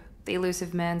ship, the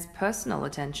elusive man's personal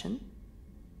attention.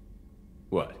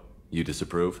 What? You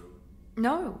disapprove?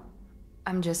 No.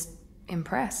 I'm just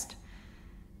impressed.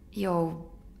 You're...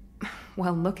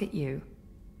 well, look at you.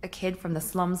 A kid from the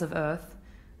slums of Earth.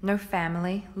 No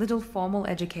family, little formal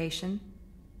education.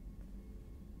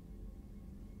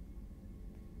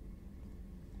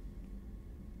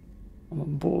 I'm a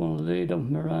born leader,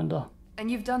 Miranda. And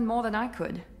you've done more than I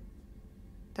could.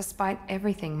 Despite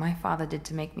everything my father did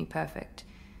to make me perfect,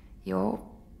 you're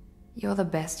the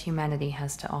best humanity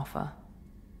has to offer.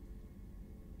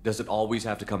 Does it always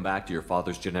have to come back to your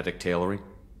father's genetic tailoring?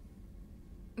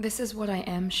 This is what I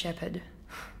am, Shepard.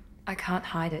 I can't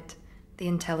hide it. The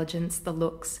intelligence, the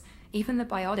looks, even the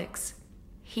biotics.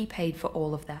 He paid for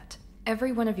all of that.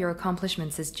 Every one of your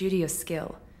accomplishments is due to your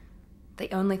skill.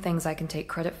 The only things I can take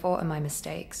credit for are my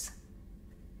mistakes.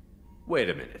 Wait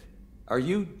a minute. Are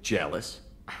you jealous?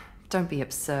 Don't be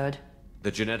absurd.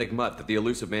 The genetic mutt that the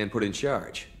elusive man put in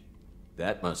charge.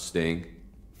 That must sting.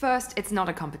 First, it's not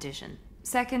a competition.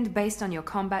 Second, based on your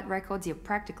combat records, you're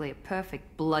practically a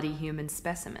perfect bloody human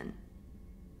specimen.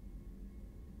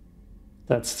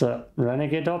 That's the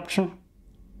renegade option?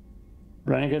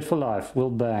 Renegade for life,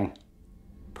 will bang.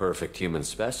 Perfect human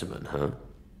specimen, huh?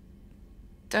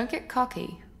 Don't get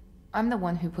cocky. I'm the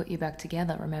one who put you back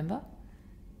together, remember?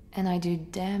 And I do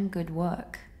damn good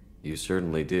work. You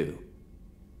certainly do.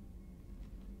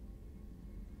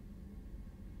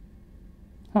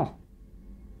 Huh.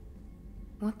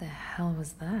 What the hell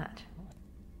was that?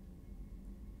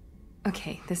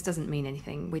 Okay, this doesn't mean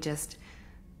anything. We just...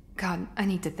 God, I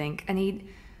need to think.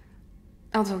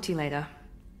 I'll talk to you later.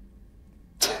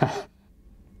 A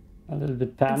little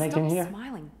bit panicking here. Stop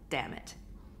smiling, damn it.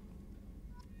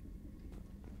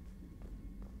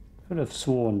 Could have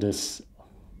sworn this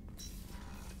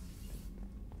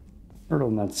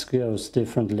romance goes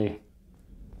differently.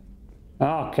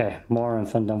 Okay, more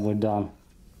infant and we're done.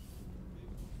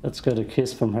 Let's get a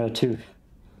kiss from her too.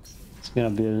 It's gonna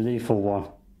be a lethal one.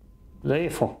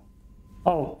 Lethal.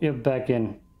 Oh, you're back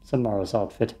in Samara's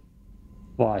outfit.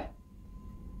 Why?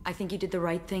 I think you did the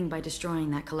right thing by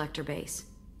destroying that collector base.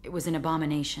 It was an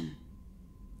abomination.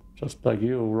 Just like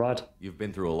you, right? You've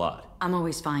been through a lot. I'm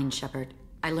always fine, Shepard.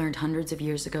 I learned hundreds of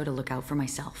years ago to look out for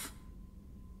myself.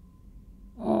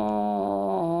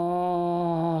 Oh,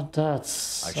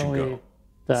 that's I should go.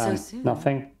 Damn, So soon?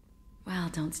 nothing. Well,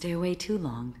 don't stay away too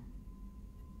long.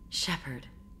 Shepard,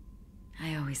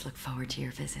 I always look forward to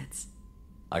your visits.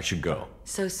 I should go.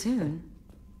 So soon?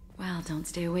 Well, don't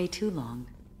stay away too long.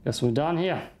 Guess we're done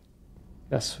here.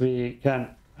 Guess we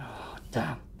can... Oh,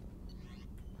 damn.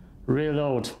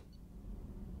 Reload.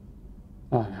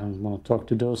 Oh, I don't want to talk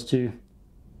to those two.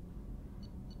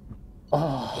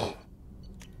 Oh,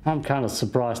 I'm kind of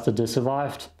surprised that they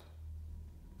survived.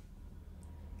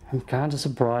 I'm kind of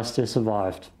surprised they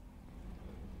survived.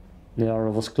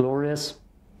 Liara was glorious.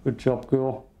 Good job,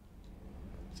 girl.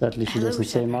 Sadly, she doesn't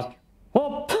say much.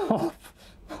 Oh!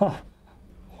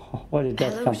 Where did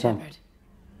that come from?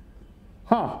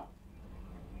 Huh.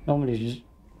 Normally,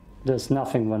 there's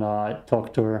nothing when I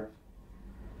talk to her.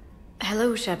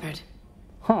 Hello, Shepard.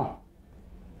 Huh.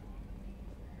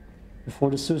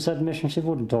 Before the suicide mission, she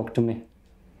wouldn't talk to me.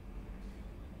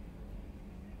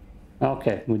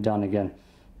 Okay, we're done again.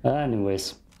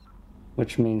 Anyways,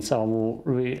 which means I will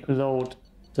reload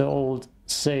the old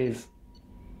save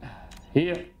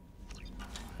here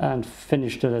and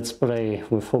finish the let's play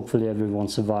with hopefully everyone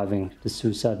surviving the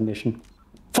suicide mission.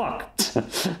 Fuck!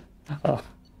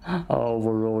 I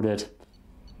overrode it.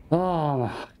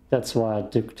 Oh, that's why I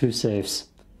took 2 saves.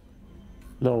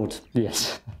 Load,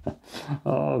 yes.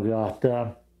 Oh god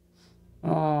damn.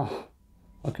 Oh,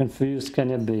 how confused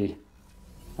can you be?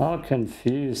 How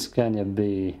confused can you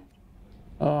be?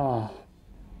 Oh,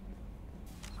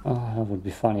 that would be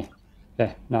funny.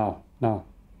 Okay, now.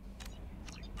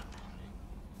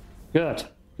 Good.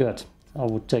 I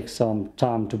will take some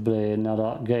time to play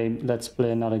another game. Let's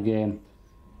play another game.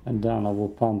 And then I will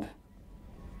pump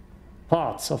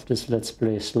parts of this let's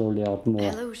play slowly out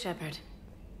more. Hello, Shepard.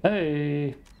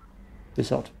 Hey!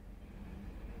 Peace out.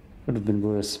 Could have been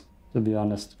worse, to be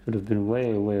honest. Could have been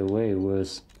way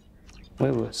worse.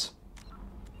 Way worse.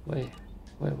 Way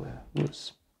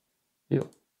worse. Yo.